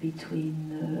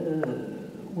between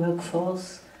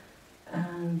workforce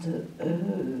and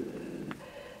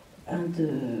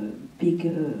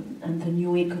the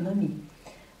new economy.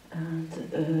 And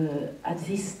at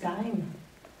this time,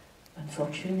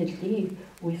 unfortunately,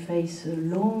 we face a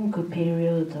long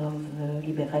period of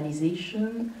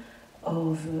liberalization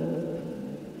of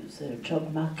the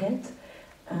job market,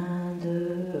 and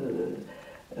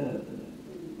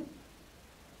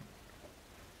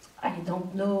I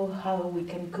don't know how we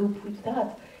can cope with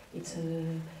that. It's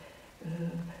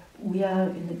we are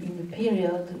in a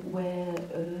period where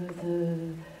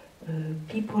the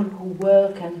people who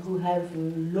work and who have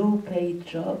low-paid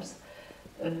jobs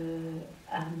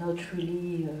are not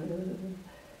really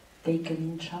taken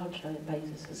in charge by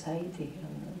the society.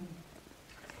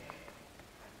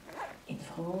 In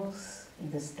France,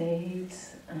 in the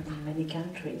States, and in many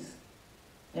countries.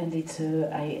 And it's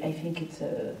I think it's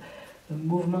a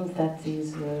movement that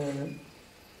is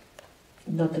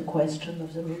not a question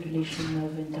of the regulation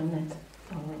of internet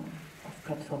or of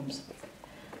platforms.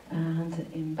 And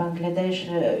in Bangladesh,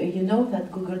 you know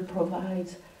that Google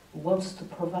wants to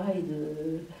provide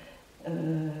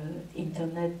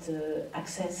internet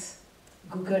access,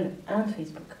 Google and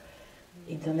Facebook,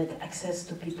 internet access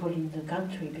to people in the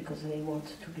country because they want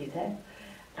to be there.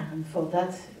 And for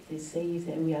that, they say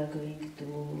that we are going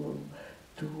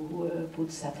to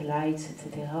put satellites,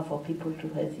 etc., for people to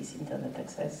have this internet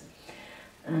access.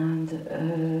 And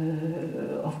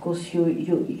of course,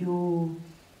 you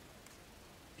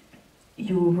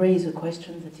raise a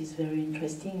question that is very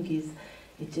interesting.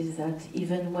 It is that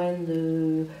even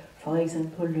when, for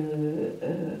example,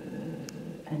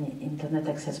 an internet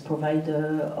access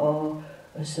provider or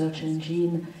a search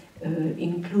engine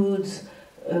includes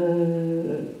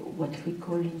what we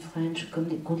call in French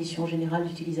conditions générales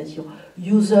d'utilisation,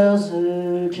 users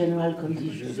general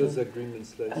conditions. Users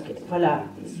agreements licenses. Okay, voilà,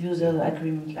 user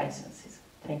agreement licenses.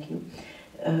 Thank you.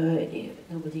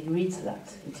 Nobody reads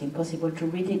that. It's impossible to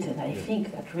read it, and I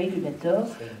think that regulator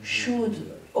should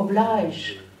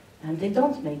oblige, and they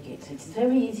don't make it. It's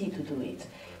very easy to do it,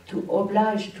 to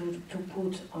oblige to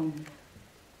put on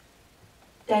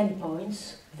 10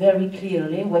 points very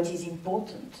clearly what is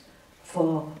important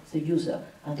for the user,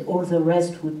 and all the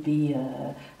rest would be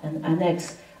an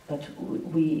annex. But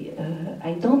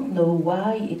I don't know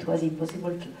why it was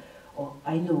impossible to, or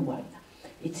I know why.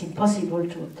 It's impossible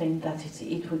to obtain that.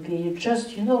 It would be just,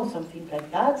 something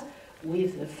like that,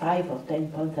 with 5 or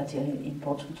 10 points that are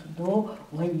important to know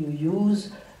when you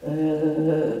use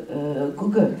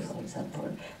Google, for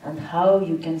example, and how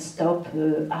you can stop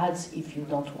ads if you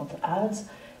don't want ads,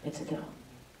 etc.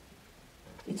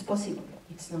 It's possible.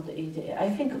 It's not. I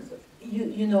think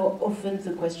often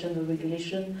the question of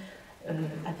regulation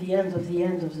at the end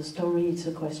of the story, it's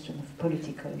a question of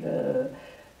political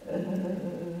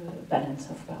balance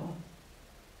of power.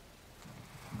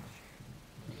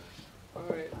 All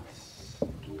right.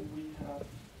 Do we have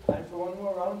time for one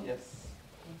more round? Yes.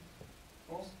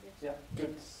 Most? Yeah.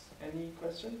 Good. Any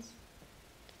questions?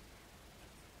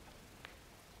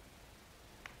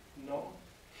 No.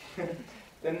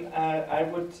 Then I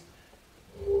would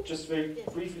just very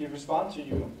briefly respond to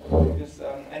you, because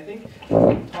I think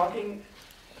talking,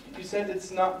 you said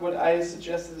it's not what I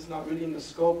suggested is not really in the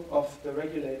scope of the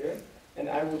regulator, and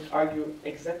I would argue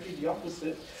exactly the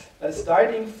opposite.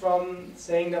 Starting from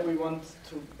saying that we want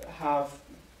to have,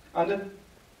 under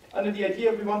the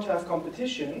idea we want to have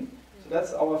competition, so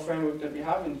that's our framework that we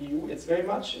have in the EU, it's very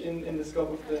much in the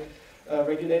scope of the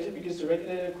regulator, because the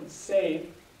regulator could say,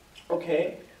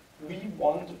 okay, we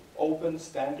want open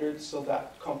standards so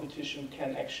that competition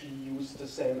can actually use the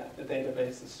same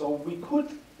databases. So we could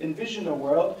envision a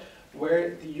world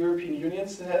where the European Union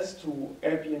says to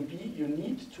Airbnb, you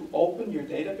need to open your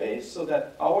database so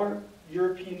that our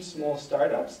European small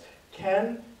startups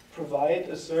can provide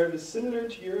a service similar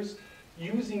to yours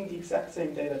using the exact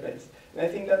same database. And I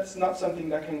think that's not something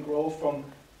that can grow from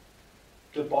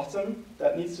the bottom.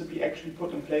 That needs to be actually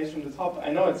put in place from the top.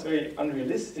 I know it's very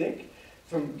unrealistic,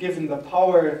 given the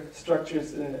power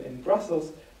structures in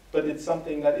Brussels, but it's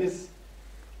something that is,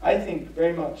 I think,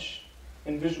 very much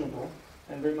envisionable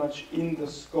and very much in the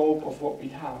scope of what we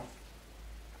have.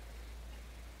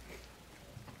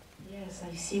 Yes,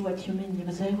 I see what you mean,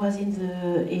 because I was in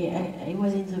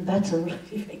the battle,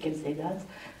 if I can say that,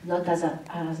 not as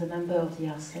a member of the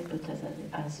RCEP, but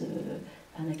as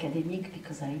an academic,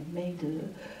 because I made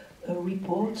a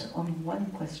report on one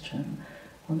question,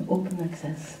 on open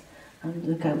access. And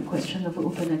the question of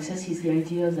open access is the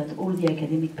idea that all the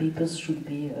academic papers should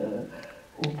be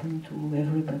open to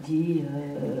everybody,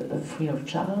 free of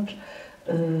charge.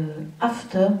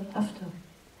 After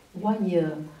 1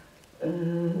 year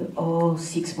or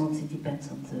 6 months, it depends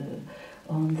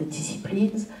on the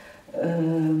disciplines,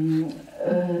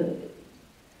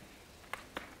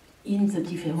 in the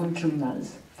different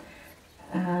journals.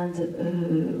 And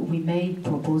we made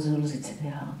proposals,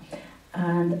 etc.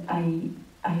 And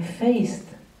I faced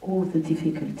all the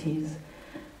difficulties,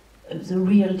 the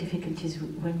real difficulties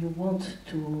when you want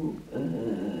to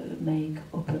make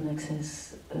open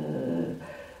access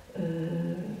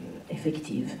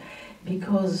effective,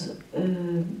 because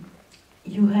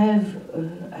you have,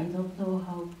 I don't know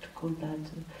how to call that,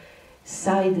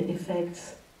 side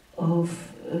effects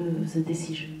of the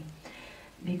decision.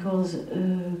 Because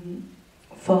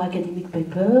for academic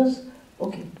papers,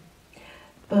 okay,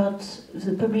 but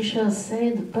the publisher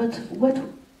said, but what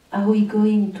are we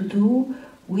going to do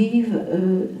with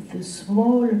the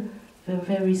small, the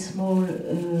very small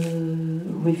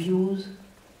reviews,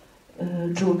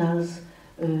 journals,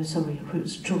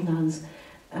 journals,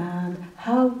 and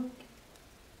how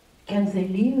can they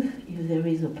live if there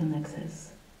is open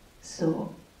access?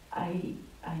 So I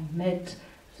met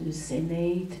the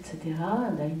Senate, etc.,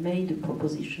 and I made a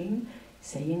proposition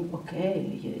saying, okay,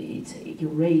 you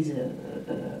raise a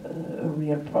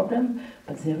real problem,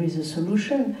 but there is a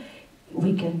solution.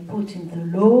 We can put in the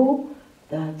law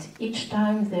that each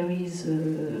time there is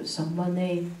some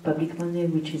money, public money,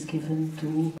 which is given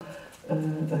to a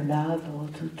lab or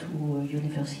to a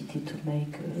university to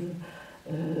make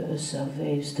a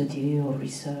survey, a study, or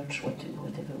research,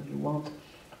 whatever you want,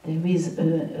 there is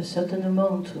a certain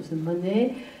amount of the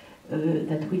money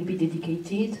that will be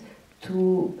dedicated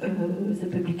to the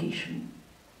publication.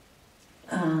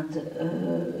 And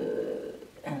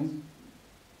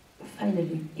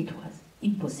finally, it was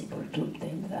impossible to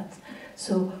obtain that.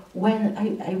 So when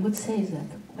I would say that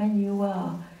when you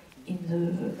are in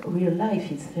the real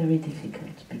life, it's very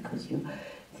difficult, because you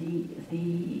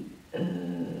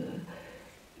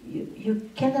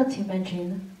cannot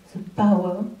imagine the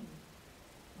power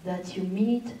that you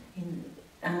meet in,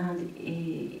 and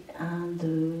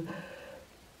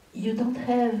you don't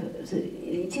have.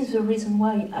 It is the reason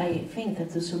why I think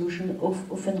that the solution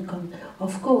often comes.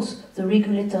 Of course, the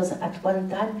regulators at one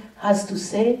time has to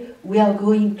say we are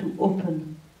going to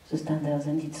open the standards,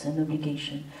 and it's an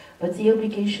obligation. But the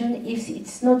obligation, if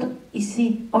it's not, you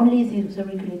see, only the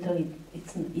regulator,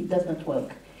 it does not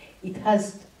work.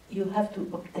 You have to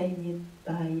obtain it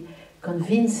by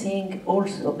convincing,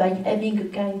 also by having a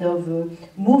kind of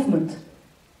movement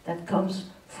that comes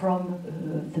from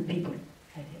the people,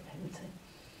 I would say.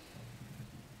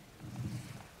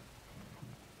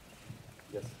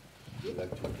 Yes, you'd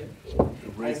like to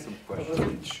raise some questions. I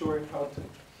wasn't sure how to.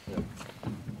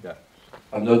 Yeah.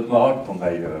 I'm not marked on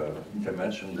my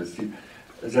intervention.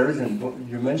 There is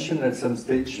you mentioned at some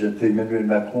stage that Emmanuel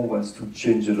Macron wants to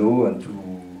change the law and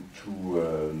to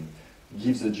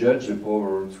give the judge the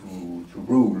power to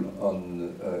rule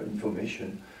on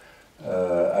information.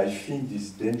 I think this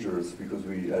is dangerous, because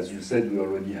we, as you said, we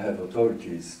already have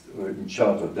authorities in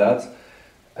charge of that.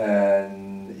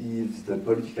 And if the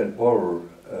political power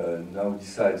now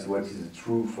decides what is the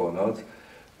truth or not,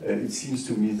 it seems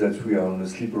to me that we are on a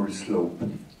slippery slope.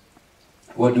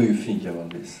 What do you think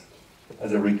about this,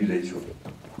 as a regulator?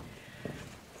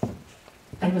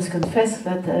 I must confess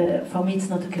that for me it's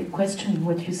not a question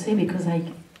what you say, because I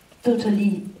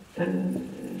totally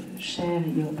share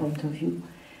your point of view.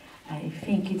 I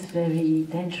think it's very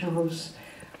dangerous,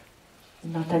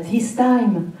 not at this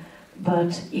time,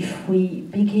 but if we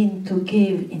begin to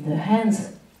give in the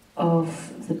hands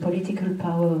of the political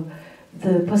power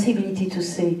the possibility to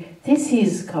say this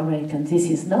is correct and this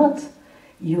is not,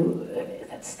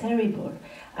 that's terrible.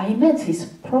 I met this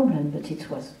problem, but it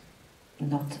was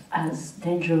not as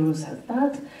dangerous as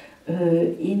that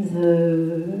in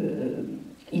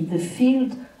the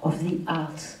field of the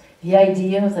arts. The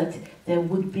idea that there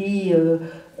would be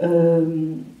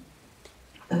an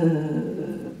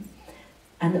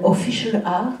official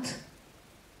art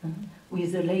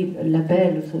with the label,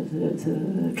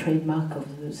 the trademark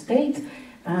of the state,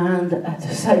 and at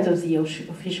the side of the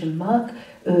official mark,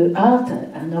 art,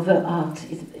 another art.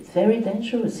 It's very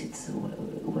dangerous. It's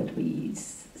what we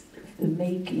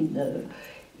make in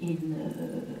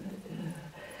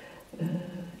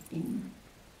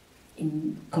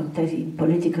context, in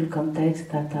political context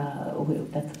that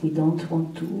we don't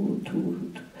want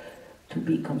to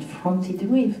be confronted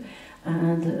with,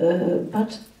 and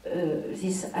but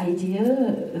this idea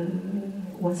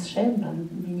was shared by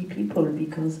many people,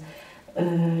 because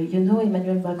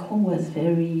Emmanuel Macron was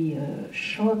very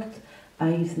shocked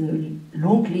by the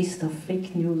long list of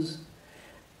fake news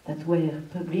that were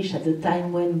published at the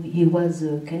time when he was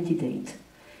a candidate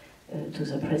to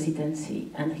the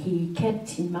presidency. And he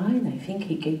kept in mind, I think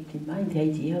he kept in mind the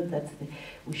idea that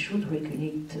we should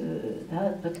regulate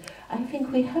that, but I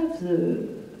think we have the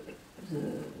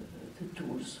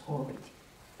tools already.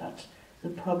 But the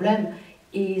problem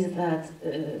is that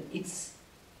it's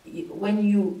when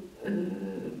you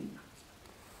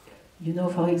know,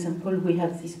 for example, we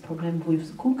have this problem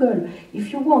with Google.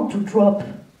 If you want to drop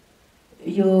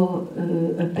your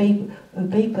a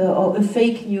paper or a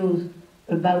fake news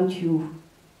about you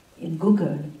in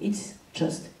Google, it's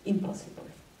just impossible.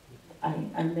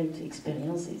 I made the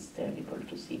experience, it's terrible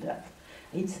to see that.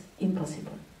 It's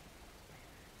impossible.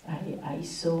 I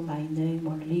saw my name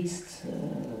on lists.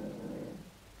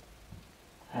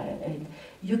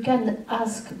 You can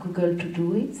ask Google to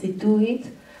do it, they do it,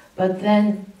 but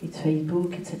then it's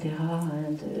Facebook, etc.,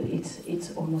 and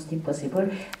it's almost impossible.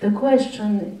 The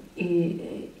question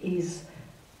is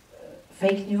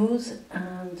fake news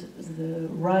and the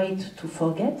right to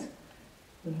forget.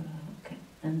 Okay.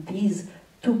 And these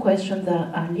two questions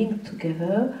that are linked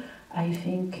together, I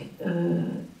think,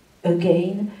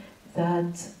 again,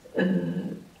 that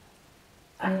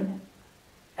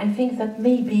I think that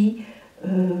maybe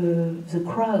the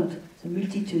crowd, the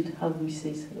multitude, how we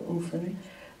say so often,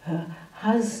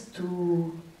 has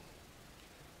to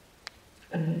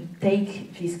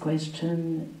take this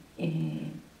question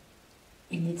in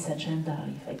its agenda,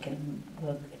 if I can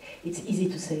work. It's easy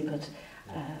to say, but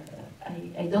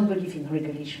I don't believe in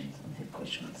regulations on these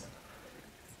questions.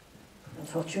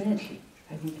 Unfortunately,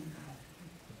 I wouldn't.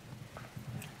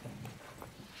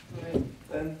 Right,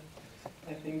 then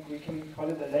I think we can call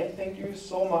it a day. Thank you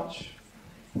so much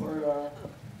for...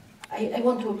 I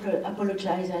want to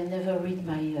apologize. I never read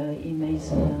my emails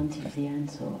until the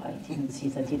end, so I didn't see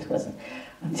that it was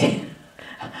until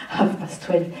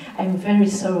 12:30. I'm very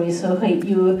sorry. Sorry,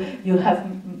 you have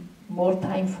more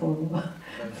time for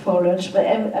lunch, but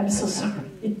I'm so sorry.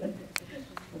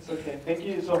 It's okay. Thank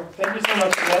you so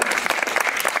much for that.